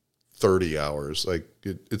to 30 hours. Like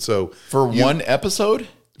it's so for one episode.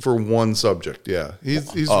 For one subject, yeah. He's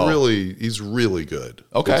really good.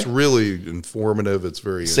 Okay. It's really informative. It's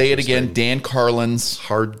very Say it again, Dan Carlin's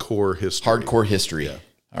Hardcore History. Yeah.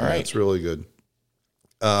 All right. It's really good.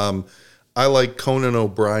 I like Conan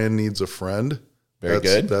O'Brien Needs a Friend Very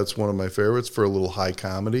good. That's one of my favorites for a little high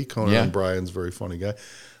comedy. Conan O'Brien's a very funny guy.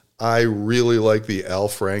 I really like the Al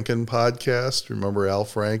Franken podcast. Remember Al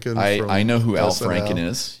Franken? I know who Al SNL? Franken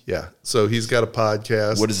is. Yeah. So he's got a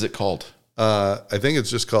podcast. What is it called? I think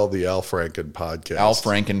it's just called the Al Franken podcast. Al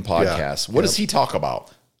Franken podcast. What does he talk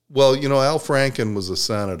about? Well, Al Franken was a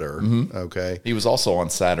senator. Okay. He was also on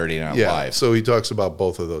Saturday Night Live. So he talks about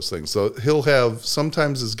both of those things. So he'll have,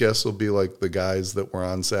 sometimes his guests will be like the guys that were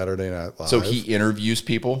on Saturday Night Live. So he interviews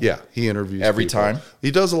people? Yeah, he interviews every people. time?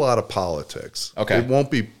 He does a lot of politics. Okay. It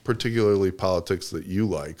won't be particularly politics that you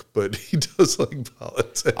like, but he does like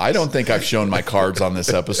politics. I don't think I've shown my cards on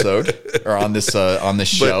this episode or on this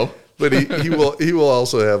show. But he will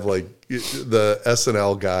also have like the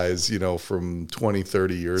SNL guys, from 20,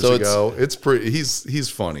 30 years ago. It's pretty. He's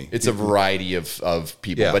funny. It's a variety of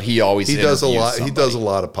people, but he does a lot. somebody. He does a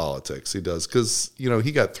lot of politics. He does because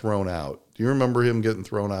he got thrown out. Do you remember him getting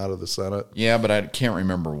thrown out of the Senate? Yeah, but I can't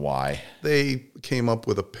remember why. They came up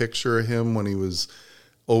with a picture of him when he was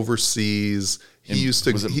overseas.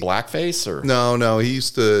 Was it blackface or no? He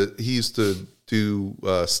used to do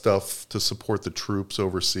stuff to support the troops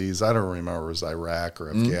overseas. I don't remember if it was Iraq or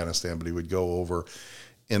Afghanistan, but he would go over,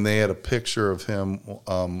 and they had a picture of him.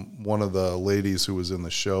 One of the ladies who was in the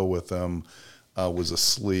show with him was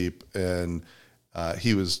asleep, and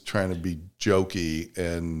he was trying to be jokey,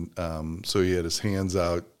 and so he had his hands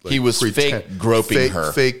out. He was fake groping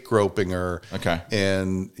her. Fake groping her. Okay.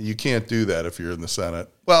 And you can't do that if you're in the Senate.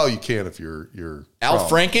 Well, you can if you're Al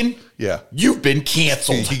Franken? Yeah. You've been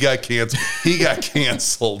canceled. He got canceled.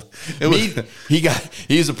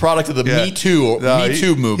 He's a product of the Me Too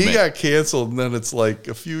movement. He got canceled, and then it's like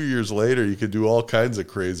a few years later, you could do all kinds of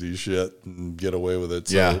crazy shit and get away with it.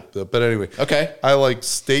 So, but anyway. Okay. I like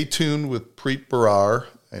Stay Tuned with Preet Bharara.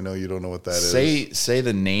 I know you don't know what that is. Say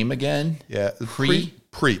the name again. Yeah. Preet.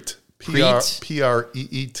 Preet.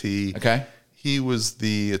 Okay. He was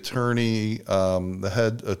the attorney, the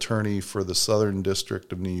head attorney for the Southern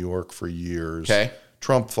District of New York for years. Okay.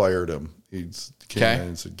 Trump fired him. He came in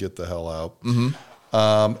and said, "Get the hell out."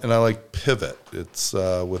 Mm-hmm. And I like Pivot. It's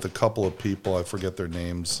with a couple of people. I forget their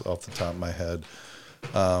names off the top of my head.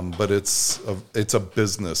 But it's a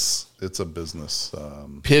business. It's a business.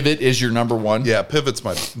 Pivot is your number one? Yeah, Pivot's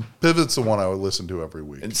the one I would listen to every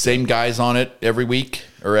week. And same guys on it every week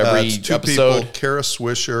or every it's two episode? People, Kara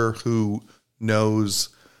Swisher, who knows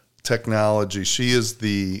technology. She is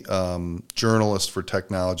the journalist for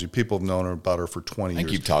technology. People have known about her for 20 years. I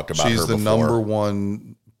think you've talked about her before. She's the number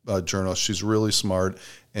one journalist. She's really smart,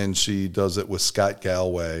 and she does it with Scott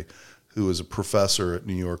Galloway, who is a professor at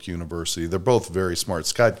New York University. They're both very smart.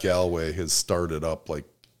 Scott Galloway has started up like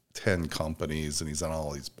 10 companies, and he's on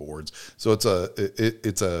all these boards. So it's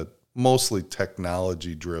a mostly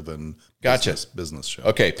technology-driven business show.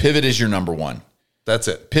 Okay, Pivot is your number one. That's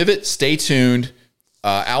it. Pivot, Stay Tuned,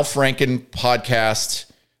 Al Franken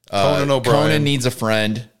podcast, Conan O'Brien. Conan Needs a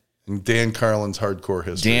Friend. And Dan Carlin's Hardcore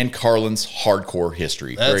History.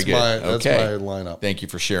 Very good. That's my lineup. Thank you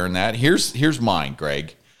for sharing that. Here's mine,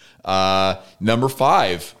 Greg. Number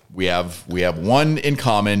 5, we have one in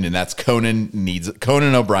common, and that's Conan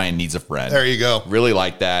O'Brien Needs a Friend. There you go. Really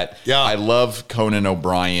like that. Yeah. I love Conan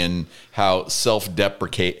O'Brien, how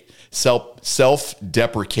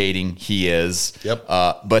self-deprecating he is. Yep.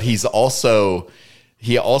 But he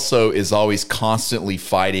also is always constantly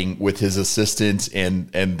fighting with his assistant and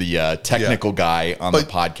the technical guy on the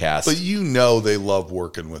podcast. But they love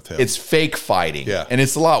working with him. It's fake fighting. Yeah. And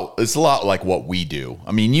it's a lot like what we do.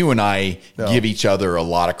 I mean, you and I give each other a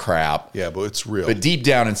lot of crap. Yeah, but it's real. But deep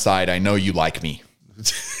down inside, I know you like me.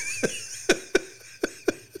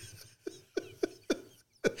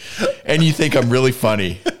 And you think I'm really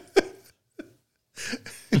funny.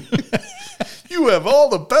 You have all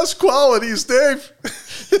the best qualities, Dave.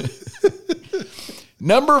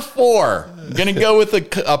 Number 4, I'm going to go with a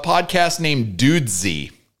podcast named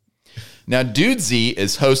Dudesy. Now, Dudesy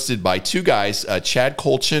is hosted by two guys, Chad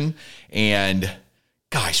Colchin and,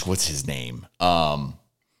 gosh, what's his name? I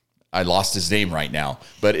lost his name right now.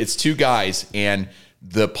 But it's two guys, and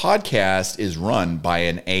the podcast is run by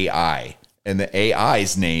an AI. And the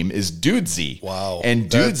AI's name is Dudesy. Wow. And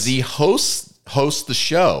Dudesy hosts the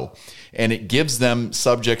show. And it gives them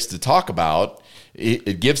subjects to talk about.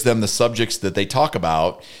 It gives them the subjects that they talk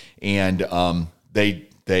about, and they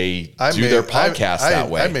do their podcast that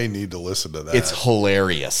way. I may need to listen to that. It's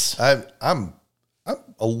hilarious. I'm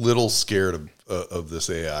a little scared of this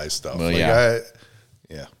AI stuff. Well, yeah.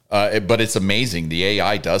 But it's amazing. The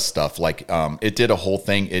AI does stuff like it did a whole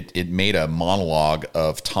thing. It made a monologue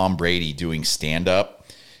of Tom Brady doing stand up.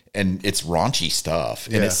 and it's raunchy stuff,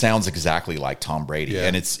 and it sounds exactly like Tom Brady,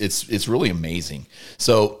 and it's really amazing.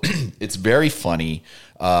 So it's very funny.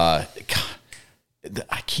 God,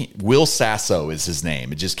 I can't. Will Sasso is his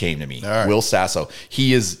name. It just came to me. Right. Will Sasso.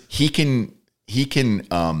 He can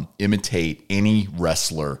imitate any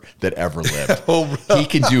wrestler that ever lived. He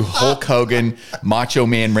can do Hulk Hogan, Macho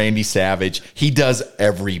Man Randy Savage. He does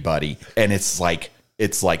everybody, and it's like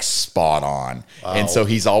spot on. Wow. And so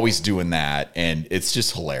he's always doing that, and it's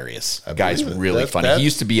just hilarious. Guy's really funny. He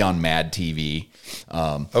used to be on Mad TV.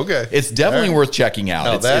 Okay. It's definitely worth checking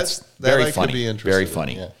out. No, it's very funny. Very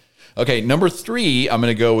funny. Yeah. Okay, number 3, I'm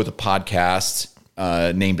going to go with a podcast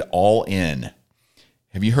named All In.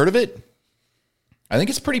 Have you heard of it? I think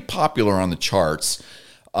it's pretty popular on the charts.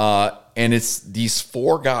 And it's these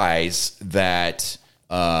 4 guys that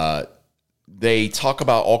they talk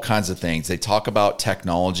about all kinds of things. They talk about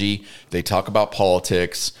technology. They talk about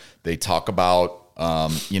politics. They talk about,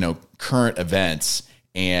 current events.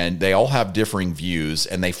 And they all have differing views,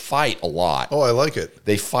 and they fight a lot. Oh, I like it.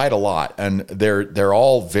 They fight a lot, and they're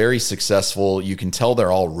all very successful. You can tell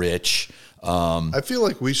they're all rich. I feel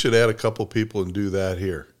like we should add a couple people and do that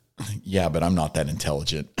here. Yeah, but I'm not that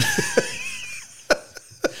intelligent.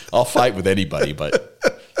 I'll fight with anybody, but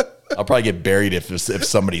I'll probably get buried if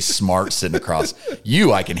somebody's smart sitting across.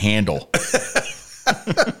 You, I can handle.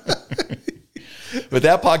 But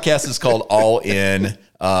that podcast is called All In.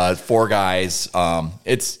 4 guys.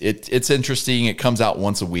 It's interesting. It comes out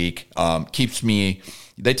once a week. Keeps me.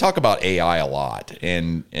 They talk about AI a lot,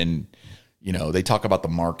 and they talk about the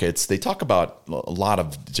markets. They talk about a lot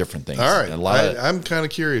of different things. All right, I'm kind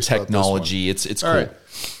of curious. Technology. About this one. It's cool. Right.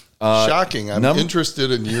 Shocking. I'm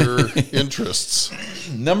interested in your interests.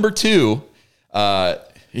 Number 2.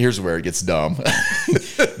 Here's where it gets dumb.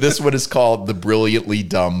 This one is called the Brilliantly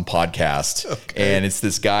Dumb Podcast. Okay. And it's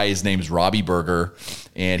this guy, his name's Robbie Berger.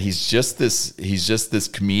 And he's just this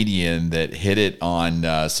comedian that hit it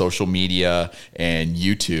on social media and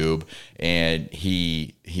YouTube. And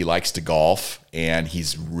he likes to golf, and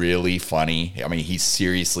he's really funny. I mean, he's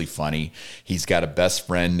seriously funny. He's got a best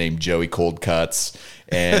friend named Joey Cold Cuts.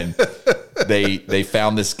 And they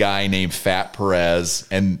found this guy named Fat Perez,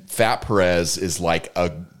 and Fat Perez is like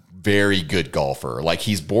a very good golfer. Like,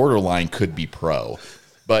 he's borderline could be pro,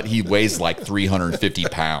 but he weighs like 350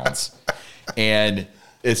 pounds. And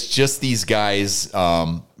it's just these guys,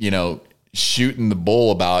 shooting the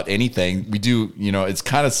bull about anything. We do, it's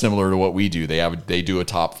kind of similar to what we do. They do a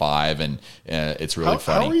top 5, and it's really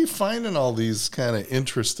funny. How are you finding all these kind of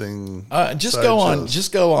interesting? Just go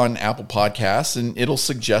on Apple Podcasts, and it'll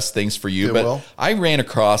suggest things for you. I ran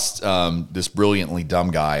across this Brilliantly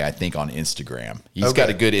Dumb guy, I think, on Instagram. He's got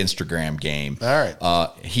a good Instagram game. All right.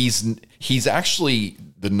 He's actually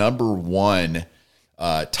the number 1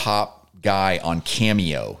 top guy on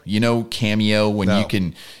Cameo. You know Cameo, when you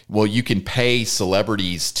can pay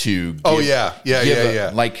celebrities to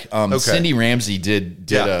give like Cindy Ramsey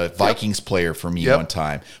did a Vikings player for me one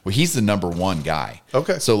time. Well, he's the number 1 guy.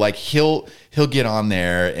 Okay. So like he'll get on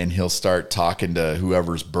there and he'll start talking to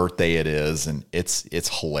whoever's birthday it is, and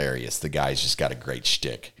it's hilarious. The guy's just got a great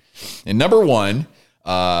shtick. And number 1,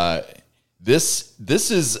 this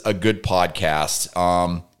is a good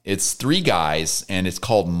podcast. It's 3 guys, and it's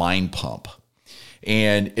called Mind Pump.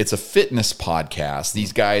 And it's a fitness podcast.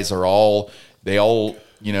 These guys are all lifters.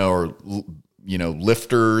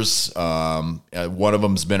 One of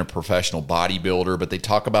them's been a professional bodybuilder, but they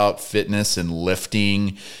talk about fitness and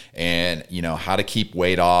lifting and, how to keep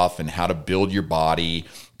weight off and how to build your body.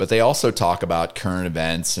 But they also talk about current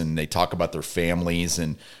events, and they talk about their families,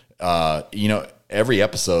 and, every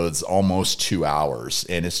episode's almost 2 hours.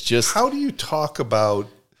 And it's just, how do you talk about,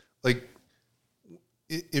 like,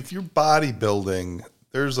 if you're bodybuilding,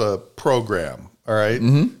 there's a program, all right?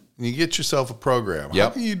 Mm-hmm. And you get yourself a program. Yep. How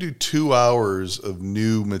can you do 2 hours of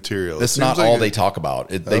new material? That's not all they talk about.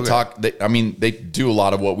 They do a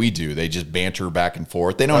lot of what we do. They just banter back and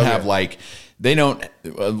forth. They don't have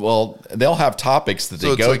they'll have topics that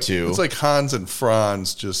they go to. It's like Hans and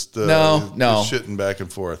Franz just shitting back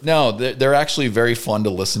and forth. No, they're actually very fun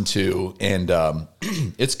to listen to, and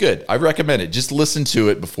it's good. I recommend it. Just listen to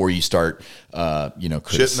it before you start,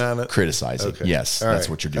 shitting on it, criticizing. Okay. Yes, that's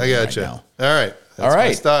what you're doing right now. All right. That's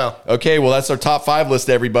my style. Okay, well, that's our top 5 list,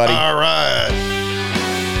 everybody. All right.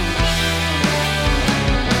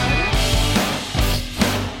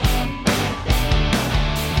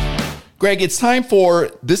 Greg, it's time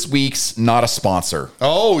for this week's Not a Sponsor.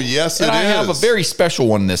 Oh, yes, it is. And I have a very special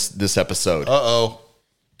one this episode. Uh-oh.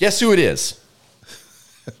 Guess who it is?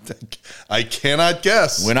 I cannot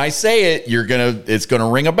guess. When I say it, it's gonna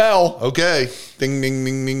ring a bell. Okay. Ding, ding,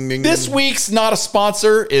 ding, ding, ding. This week's not a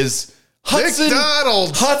sponsor is Hudson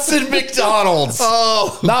McDonald's. Hudson McDonald's.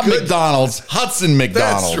 Oh, not good. McDonald's. Hudson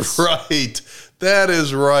McDonald's. That's right. That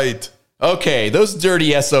is right. Okay, those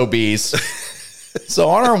dirty SOBs. So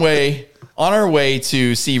on our way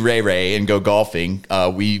to see Ray Ray and go golfing,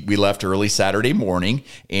 we left early Saturday morning,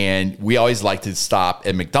 and we always like to stop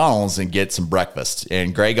at McDonald's and get some breakfast.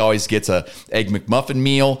 And Greg always gets a Egg McMuffin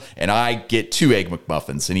meal, and I get 2 Egg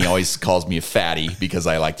McMuffins, and he always calls me a fatty because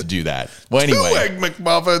I like to do that. Well, anyway, 2 Egg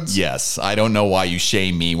McMuffins. Yes, I don't know why you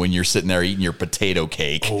shame me when you're sitting there eating your potato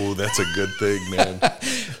cake. Oh, that's a good thing, man.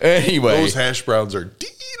 Anyway, those hash browns are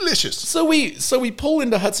delicious. So we pull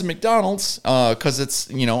into Hudson McDonald's because it's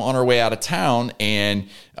on our way out of town, and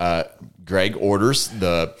Greg orders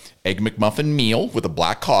the Egg McMuffin meal with a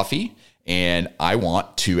black coffee, and I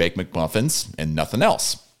want 2 Egg McMuffins and nothing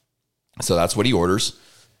else. So that's what he orders.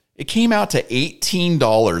 It came out to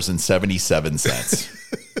 $18.77.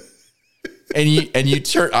 And you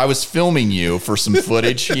turn. I was filming you for some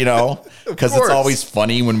footage, because it's always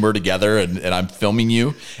funny when we're together and I'm filming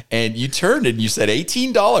you. And you turned and you said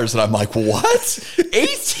 $18, and I'm like, what?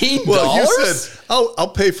 $18? Well, you said I'll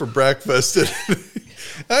pay for breakfast.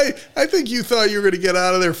 I think you thought you were going to get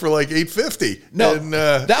out of there for like $8.50. No, and,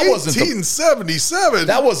 that wasn't $18.77.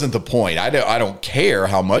 That wasn't the point. I don't care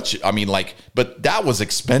how much. I mean, but that was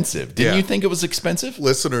expensive. Didn't you think it was expensive?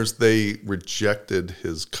 Listeners, they rejected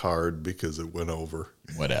his card because it went over.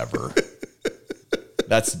 Whatever.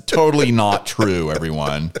 That's totally not true,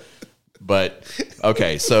 everyone. But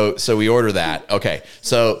okay, so we order that. Okay,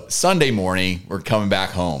 so Sunday morning we're coming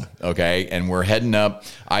back home. Okay, and we're heading up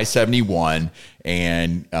I-71,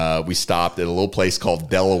 and we stopped at a little place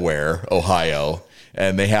called Delaware, Ohio,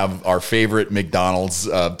 and they have our favorite McDonald's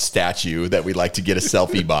statue that we like to get a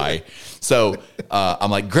selfie by. So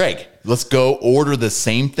I'm like, Greg, let's go order the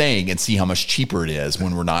same thing and see how much cheaper it is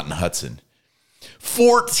when we're not in Hudson.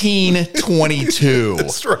 $14.22.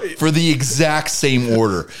 That's right. For the exact same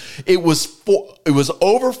order. It was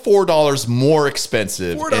over $4 more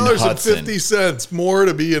expensive in Hudson. $4.50 more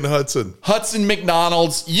to be in Hudson. Hudson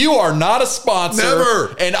McDonald's, you are not a sponsor.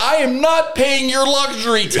 Never. And I am not paying your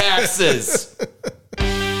luxury taxes.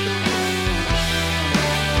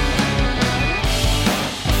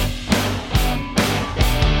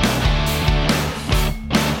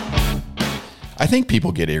 I think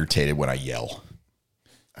people get irritated when I yell.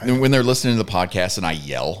 When they're listening to the podcast and I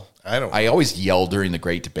yell. I always yell during the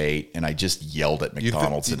Great Debate, and I just yelled at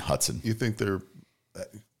McDonald's in Hudson. You think they're...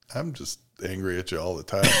 I'm just angry at you all the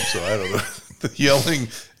time, so I don't know. The yelling...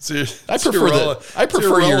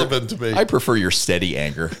 irrelevant to me. I prefer your steady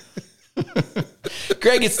anger.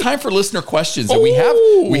 Greg, it's time for listener questions, and we have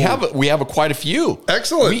quite a few.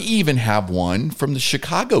 Excellent. We even have one from the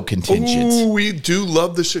Chicago contingent. Ooh, we do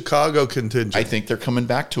love the Chicago contingent. I think they're coming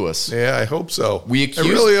back to us. Yeah, I hope so. I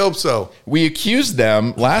really hope so. We accused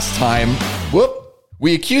them last time.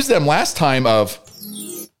 We accused them last time of.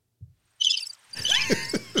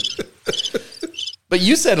 But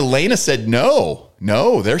you said Elena said no.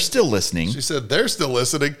 No, they're still listening. She said they're still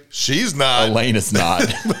listening. She's not. Elena's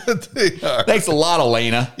not. But they are. Thanks a lot,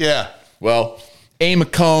 Elena. Yeah. Well, A.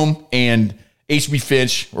 McComb and HB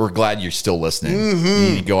Finch, we're glad you're still listening. Mm-hmm. You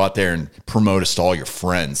need to go out there and promote us to all your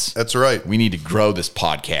friends. That's right. We need to grow this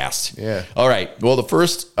podcast. Yeah. All right. Well, the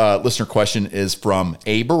first listener question is from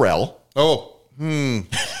A. Burrell. Oh.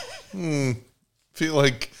 Feel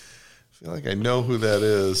like I know who that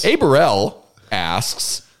is. A. Burrell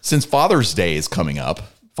asks, since Father's Day is coming up,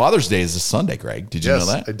 Father's Day is this Sunday, Greg. Did you know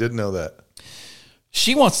that? I did know that.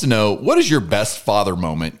 She wants to know, what is your best father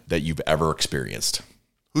moment that you've ever experienced?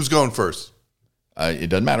 Who's going first? It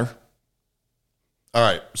doesn't matter. All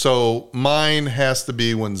right. So mine has to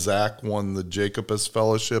be when Zach won the Jacobus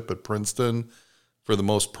Fellowship at Princeton for the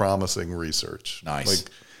most promising research. Nice.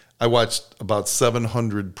 I watched about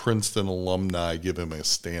 700 Princeton alumni give him a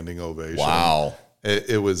standing ovation. Wow.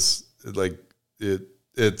 It was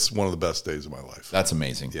it's one of the best days of my life. That's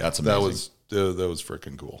amazing. Yeah, that's amazing. That was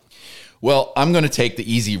freaking cool. Well, I'm going to take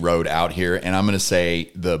the easy road out here, and I'm going to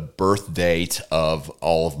say the birth date of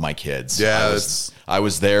all of my kids. Yeah, I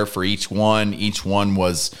was there for each one. Each one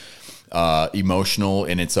was emotional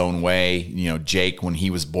in its own way. Jake, when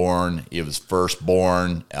he was born, it was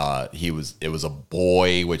firstborn. It was a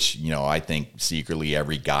boy, which I think secretly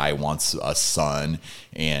every guy wants a son,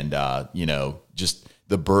 and just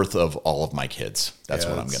the birth of all of my kids. That's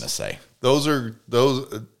what I'm going to say. Those.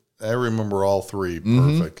 I remember all three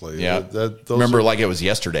perfectly. Yeah. Remember like it was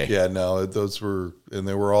yesterday. Yeah, no,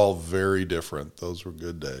 they were all very different. Those were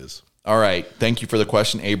good days. All right. Thank you for the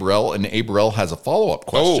question, Abrel. And Abrel has a follow-up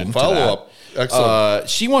question. Oh, follow-up. Excellent.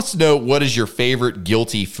 She wants to know, what is your favorite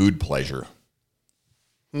guilty food pleasure?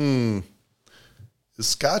 Is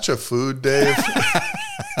scotch a food, Dave?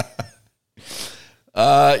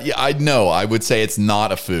 Yeah, I would say it's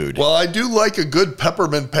not a food. Well, I do like a good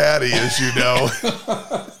peppermint patty, as you know.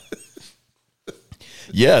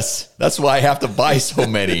 Yes, that's why I have to buy so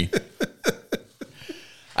many.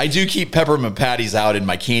 I do keep peppermint patties out in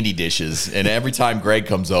my candy dishes, and every time Greg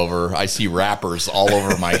comes over, I see wrappers all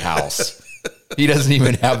over my house. He doesn't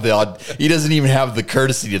even have the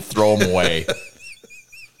courtesy to throw them away.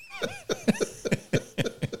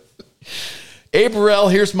 Abrel,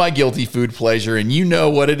 here's my guilty food pleasure, and you know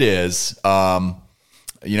what it is. I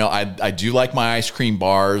do like my ice cream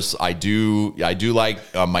bars. I do like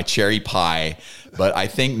my cherry pie, but I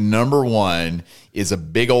think number one is a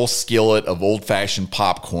big old skillet of old fashioned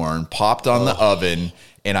popcorn popped on the oven,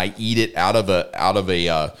 and I eat it out of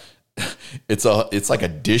a it's like a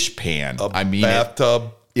dish pan.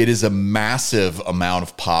 Bathtub. It is a massive amount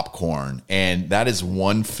of popcorn, and that is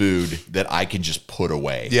one food that I can just put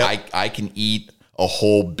away. Yep. I can eat a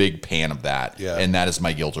whole big pan of that, yeah. And that is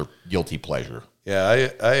my guilty pleasure. Yeah,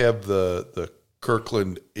 I have the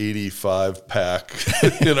Kirkland 85 pack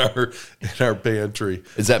in our pantry.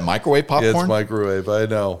 Is that microwave popcorn? Yeah, it's microwave. I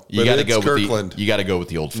know. You got to go Kirkland. with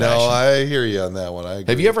the old fashioned. No, I hear you on that one. I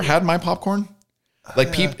agree. Have you ever had my popcorn?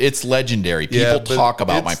 Like it's legendary. People talk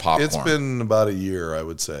about my popcorn. It's been about a year, I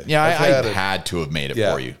would say. Yeah, I had to have made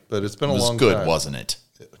it for you. But it's been a long time. It was good, wasn't it?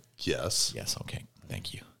 Yes. Yes. Okay.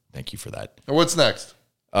 Thank you for that. And what's next?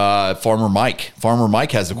 Farmer Mike. Farmer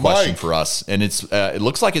Mike has a question for us, and it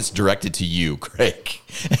looks like it's directed to you, Craig,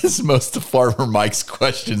 as most of Farmer Mike's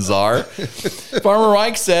questions are. Farmer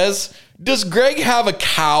Mike says, does Greg have a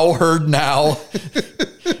cow herd now?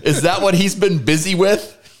 Is that what he's been busy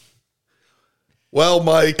with? Well,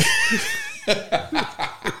 Mike.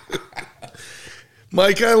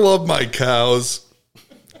 Mike, I love my cows.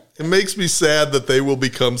 It makes me sad that they will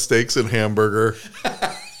become steaks and hamburger.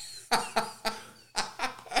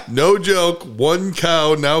 No joke, one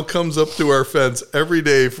cow now comes up to our fence every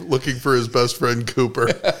day looking for his best friend Cooper.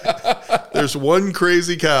 There's one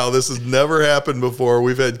crazy cow. This has never happened before.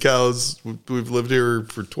 We've had cows. We've lived here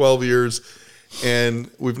for 12 years,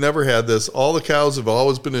 and we've never had this. All the cows have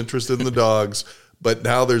always been interested in the dogs, but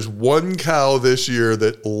now there's one cow this year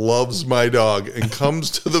that loves my dog and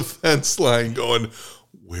comes to the fence line going,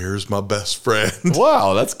 where's my best friend?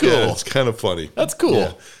 Wow, that's cool. Yeah, it's kind of funny. That's cool.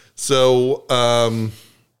 Yeah. So,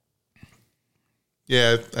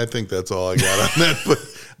 yeah, I think that's all I got on that. But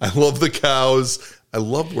I love the cows. I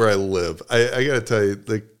love where I live. I got to tell you,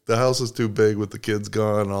 the house is too big with the kids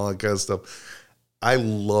gone and all that kind of stuff. I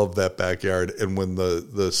love that backyard. And when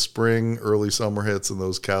the spring, early summer hits and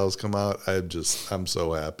those cows come out, I'm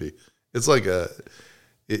so happy. It's like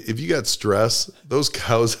if you got stress, those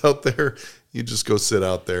cows out there, you just go sit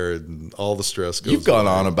out there and all the stress goes. You've gone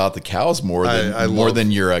on about the cows more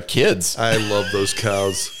than your kids. I love those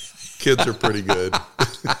cows. Kids are pretty good.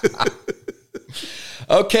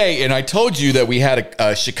 Okay, and I told you that we had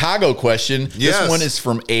a Chicago question. Yes. This one is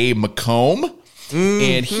from A. McComb,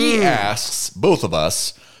 and he asks both of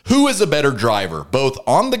us, who is a better driver, both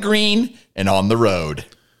on the green and on the road?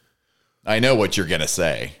 I know what you're going to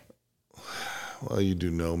say. Well, you do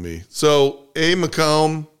know me. So, A.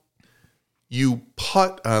 McComb, you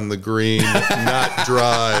putt on the green, not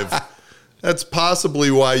drive. That's possibly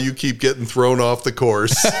why you keep getting thrown off the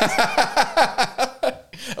course.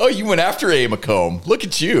 Oh, you went after A. McComb. Look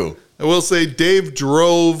at you. I will say Dave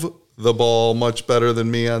drove the ball much better than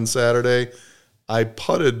me on Saturday. I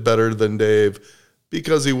putted better than Dave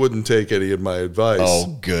because he wouldn't take any of my advice.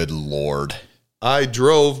 Oh, good Lord. I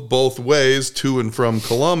drove both ways to and from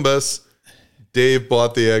Columbus. Dave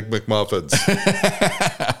bought the Egg McMuffins.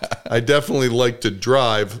 I definitely like to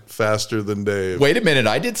drive faster than Dave. Wait a minute.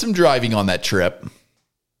 I did some driving on that trip.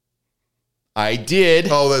 I did.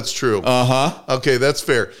 Oh, that's true. Uh-huh. Okay, that's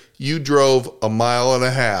fair. You drove 1.5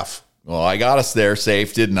 miles. Well, I got us there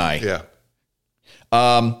safe, didn't I? Yeah.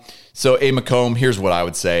 So, A. McComb, here's what I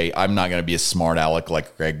would say. I'm not going to be a smart aleck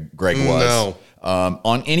like Greg was. No.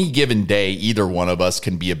 On any given day, either one of us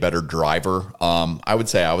can be a better driver. I would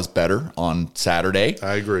say I was better on Saturday.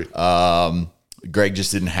 I agree. Greg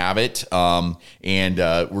just didn't have it. And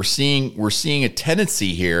we're seeing a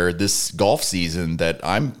tendency here this golf season that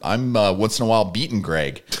I'm once in a while beating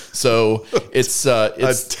Greg. So it's a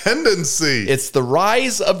tendency. It's the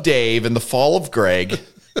rise of Dave and the fall of Greg.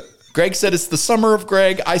 Greg said it's the summer of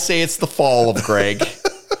Greg. I say it's the fall of Greg.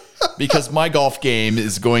 Because my golf game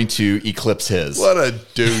is going to eclipse his. What a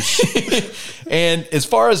douche. And as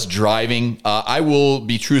far as driving, I will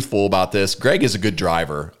be truthful about this. Greg is a good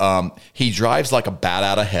driver. He drives like a bat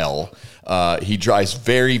out of hell. He drives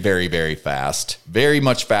very, very, very fast, very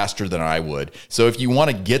much faster than I would. So if you want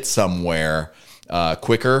to get somewhere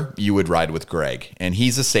quicker, you would ride with Greg. And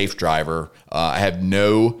he's a safe driver. I have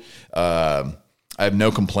no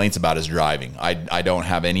complaints about his driving. I don't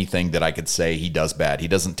have anything that I could say he does bad. He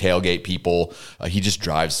doesn't tailgate people. He just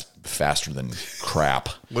drives faster than crap.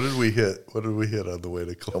 What did we hit? What did we hit on the way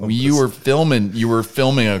to Columbus? You were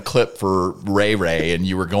filming a clip for Ray, and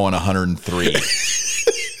you were going 103.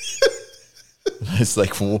 It's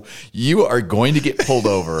like, well, you are going to get pulled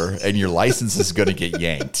over, and your license is going to get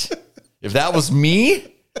yanked. If that was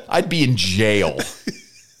me, I'd be in jail.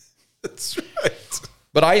 That's right.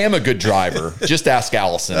 But I am a good driver. Just ask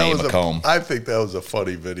Allison A. McComb. I think that was a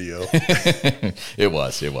funny video. It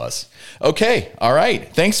was. Okay. All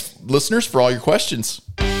right. Thanks, listeners, for all your questions.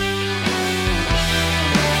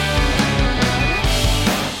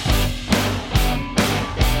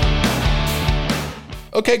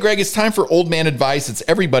 Okay, Greg, it's time for Old Man Advice. It's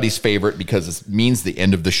everybody's favorite because it means the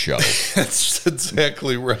end of the show. That's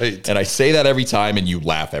exactly right. And I say that every time, and you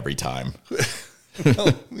laugh every time.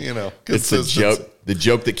 Well, it's the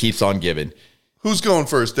joke that keeps on giving. Who's going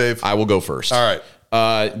first, Dave? I will go first. All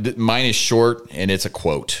right. Mine is short, and it's a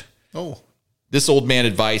quote. Oh. This Old Man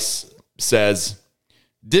Advice says,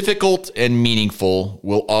 difficult and meaningful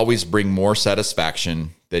will always bring more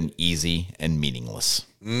satisfaction than easy and meaningless.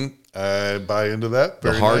 I buy into that.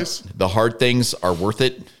 Very nice. The hard things are worth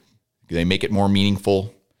it. They make it more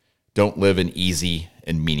meaningful. Don't live an easy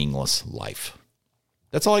and meaningless life.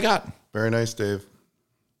 That's all I got. Very nice, Dave.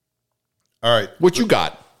 All right. What you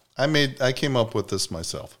got? I came up with this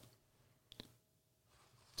myself.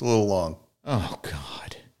 It's a little long. Oh,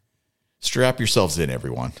 God. Strap yourselves in,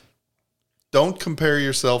 everyone. Don't compare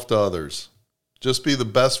yourself to others. Just be the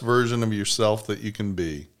best version of yourself that you can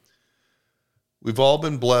be. We've all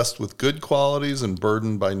been blessed with good qualities and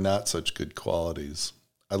burdened by not such good qualities.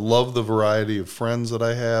 I love the variety of friends that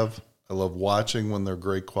I have. I love watching when their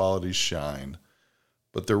great qualities shine.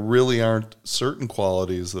 But there really aren't certain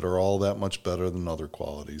qualities that are all that much better than other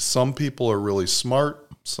qualities. Some people are really smart.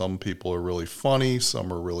 Some people are really funny.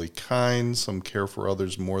 Some are really kind. Some care for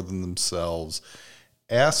others more than themselves.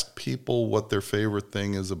 Ask people what their favorite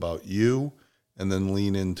thing is about you and then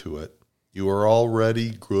lean into it. You are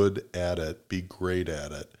already good at it. Be great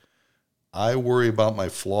at it. I worry about my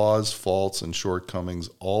flaws, faults, and shortcomings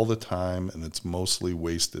all the time, and it's mostly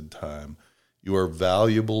wasted time. You are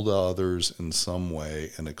valuable to others in some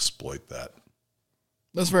way and exploit that.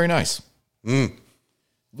 That's very nice.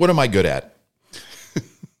 What am I good at?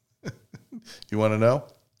 You want to know?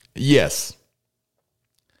 Yes.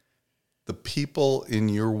 The people in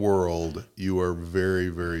your world, you are very,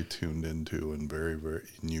 very tuned into and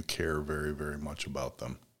and you care very, very much about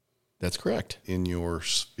them. That's correct. In your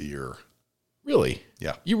sphere. Really?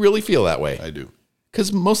 Yeah. You really feel that way? I do.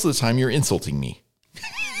 Because most of the time you're insulting me.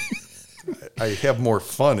 I have more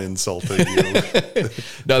fun insulting you.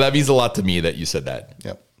 No, that means a lot to me that you said that.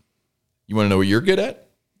 Yep. You want to know what you're good at?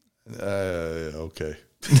 Okay.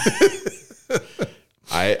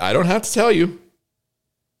 I don't have to tell you.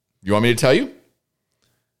 You want me to tell you?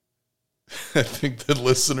 I think the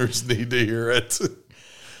listeners need to hear it.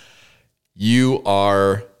 You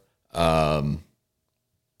are,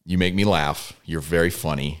 you make me laugh. You're very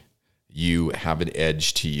funny. You have an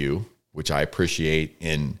edge to you, which I appreciate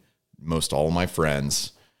in most all of my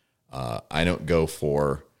friends. I don't go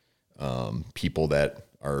for people that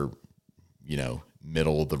are,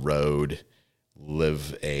 middle of the road,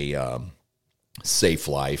 live a safe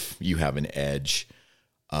life. You have an edge.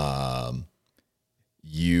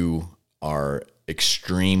 You are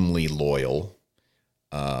extremely loyal.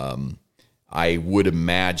 I would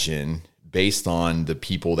imagine, based on the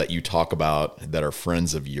people that you talk about that are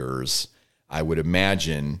friends of yours, I would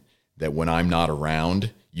imagine that when I'm not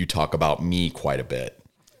around, you talk about me quite a bit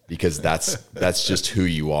because that's just who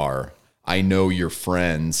you are. I know your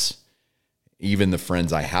friends, even the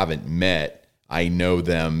friends I haven't met, I know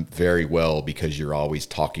them very well because you're always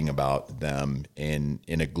talking about them in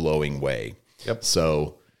a glowing way. Yep.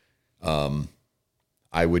 So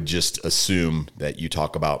I would just assume that you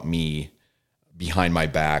talk about me behind my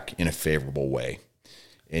back in a favorable way,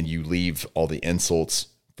 and you leave all the insults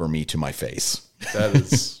for me to my face. That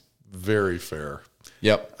is very fair.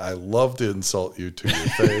 Yep. I love to insult you to your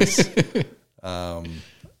face.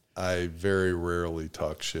 I very rarely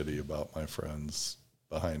talk shitty about my friends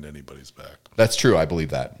behind anybody's back. That's true. I believe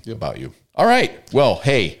that about you. All right. Well,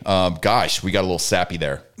 hey, gosh, we got a little sappy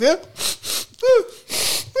there. Yeah.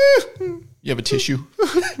 You have a tissue?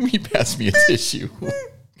 You pass me a tissue.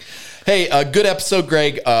 Hey, good episode,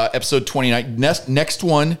 Greg. Episode 29. Next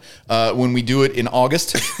one, when we do it in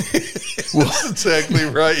August. That's exactly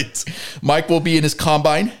right. Mike will be in his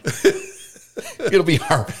combine. It'll be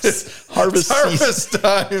harvest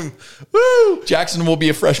time. Woo! Jackson will be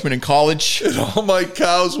a freshman in college. And all my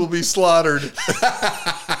cows will be slaughtered.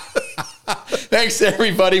 Thanks,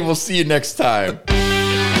 everybody. We'll see you next time.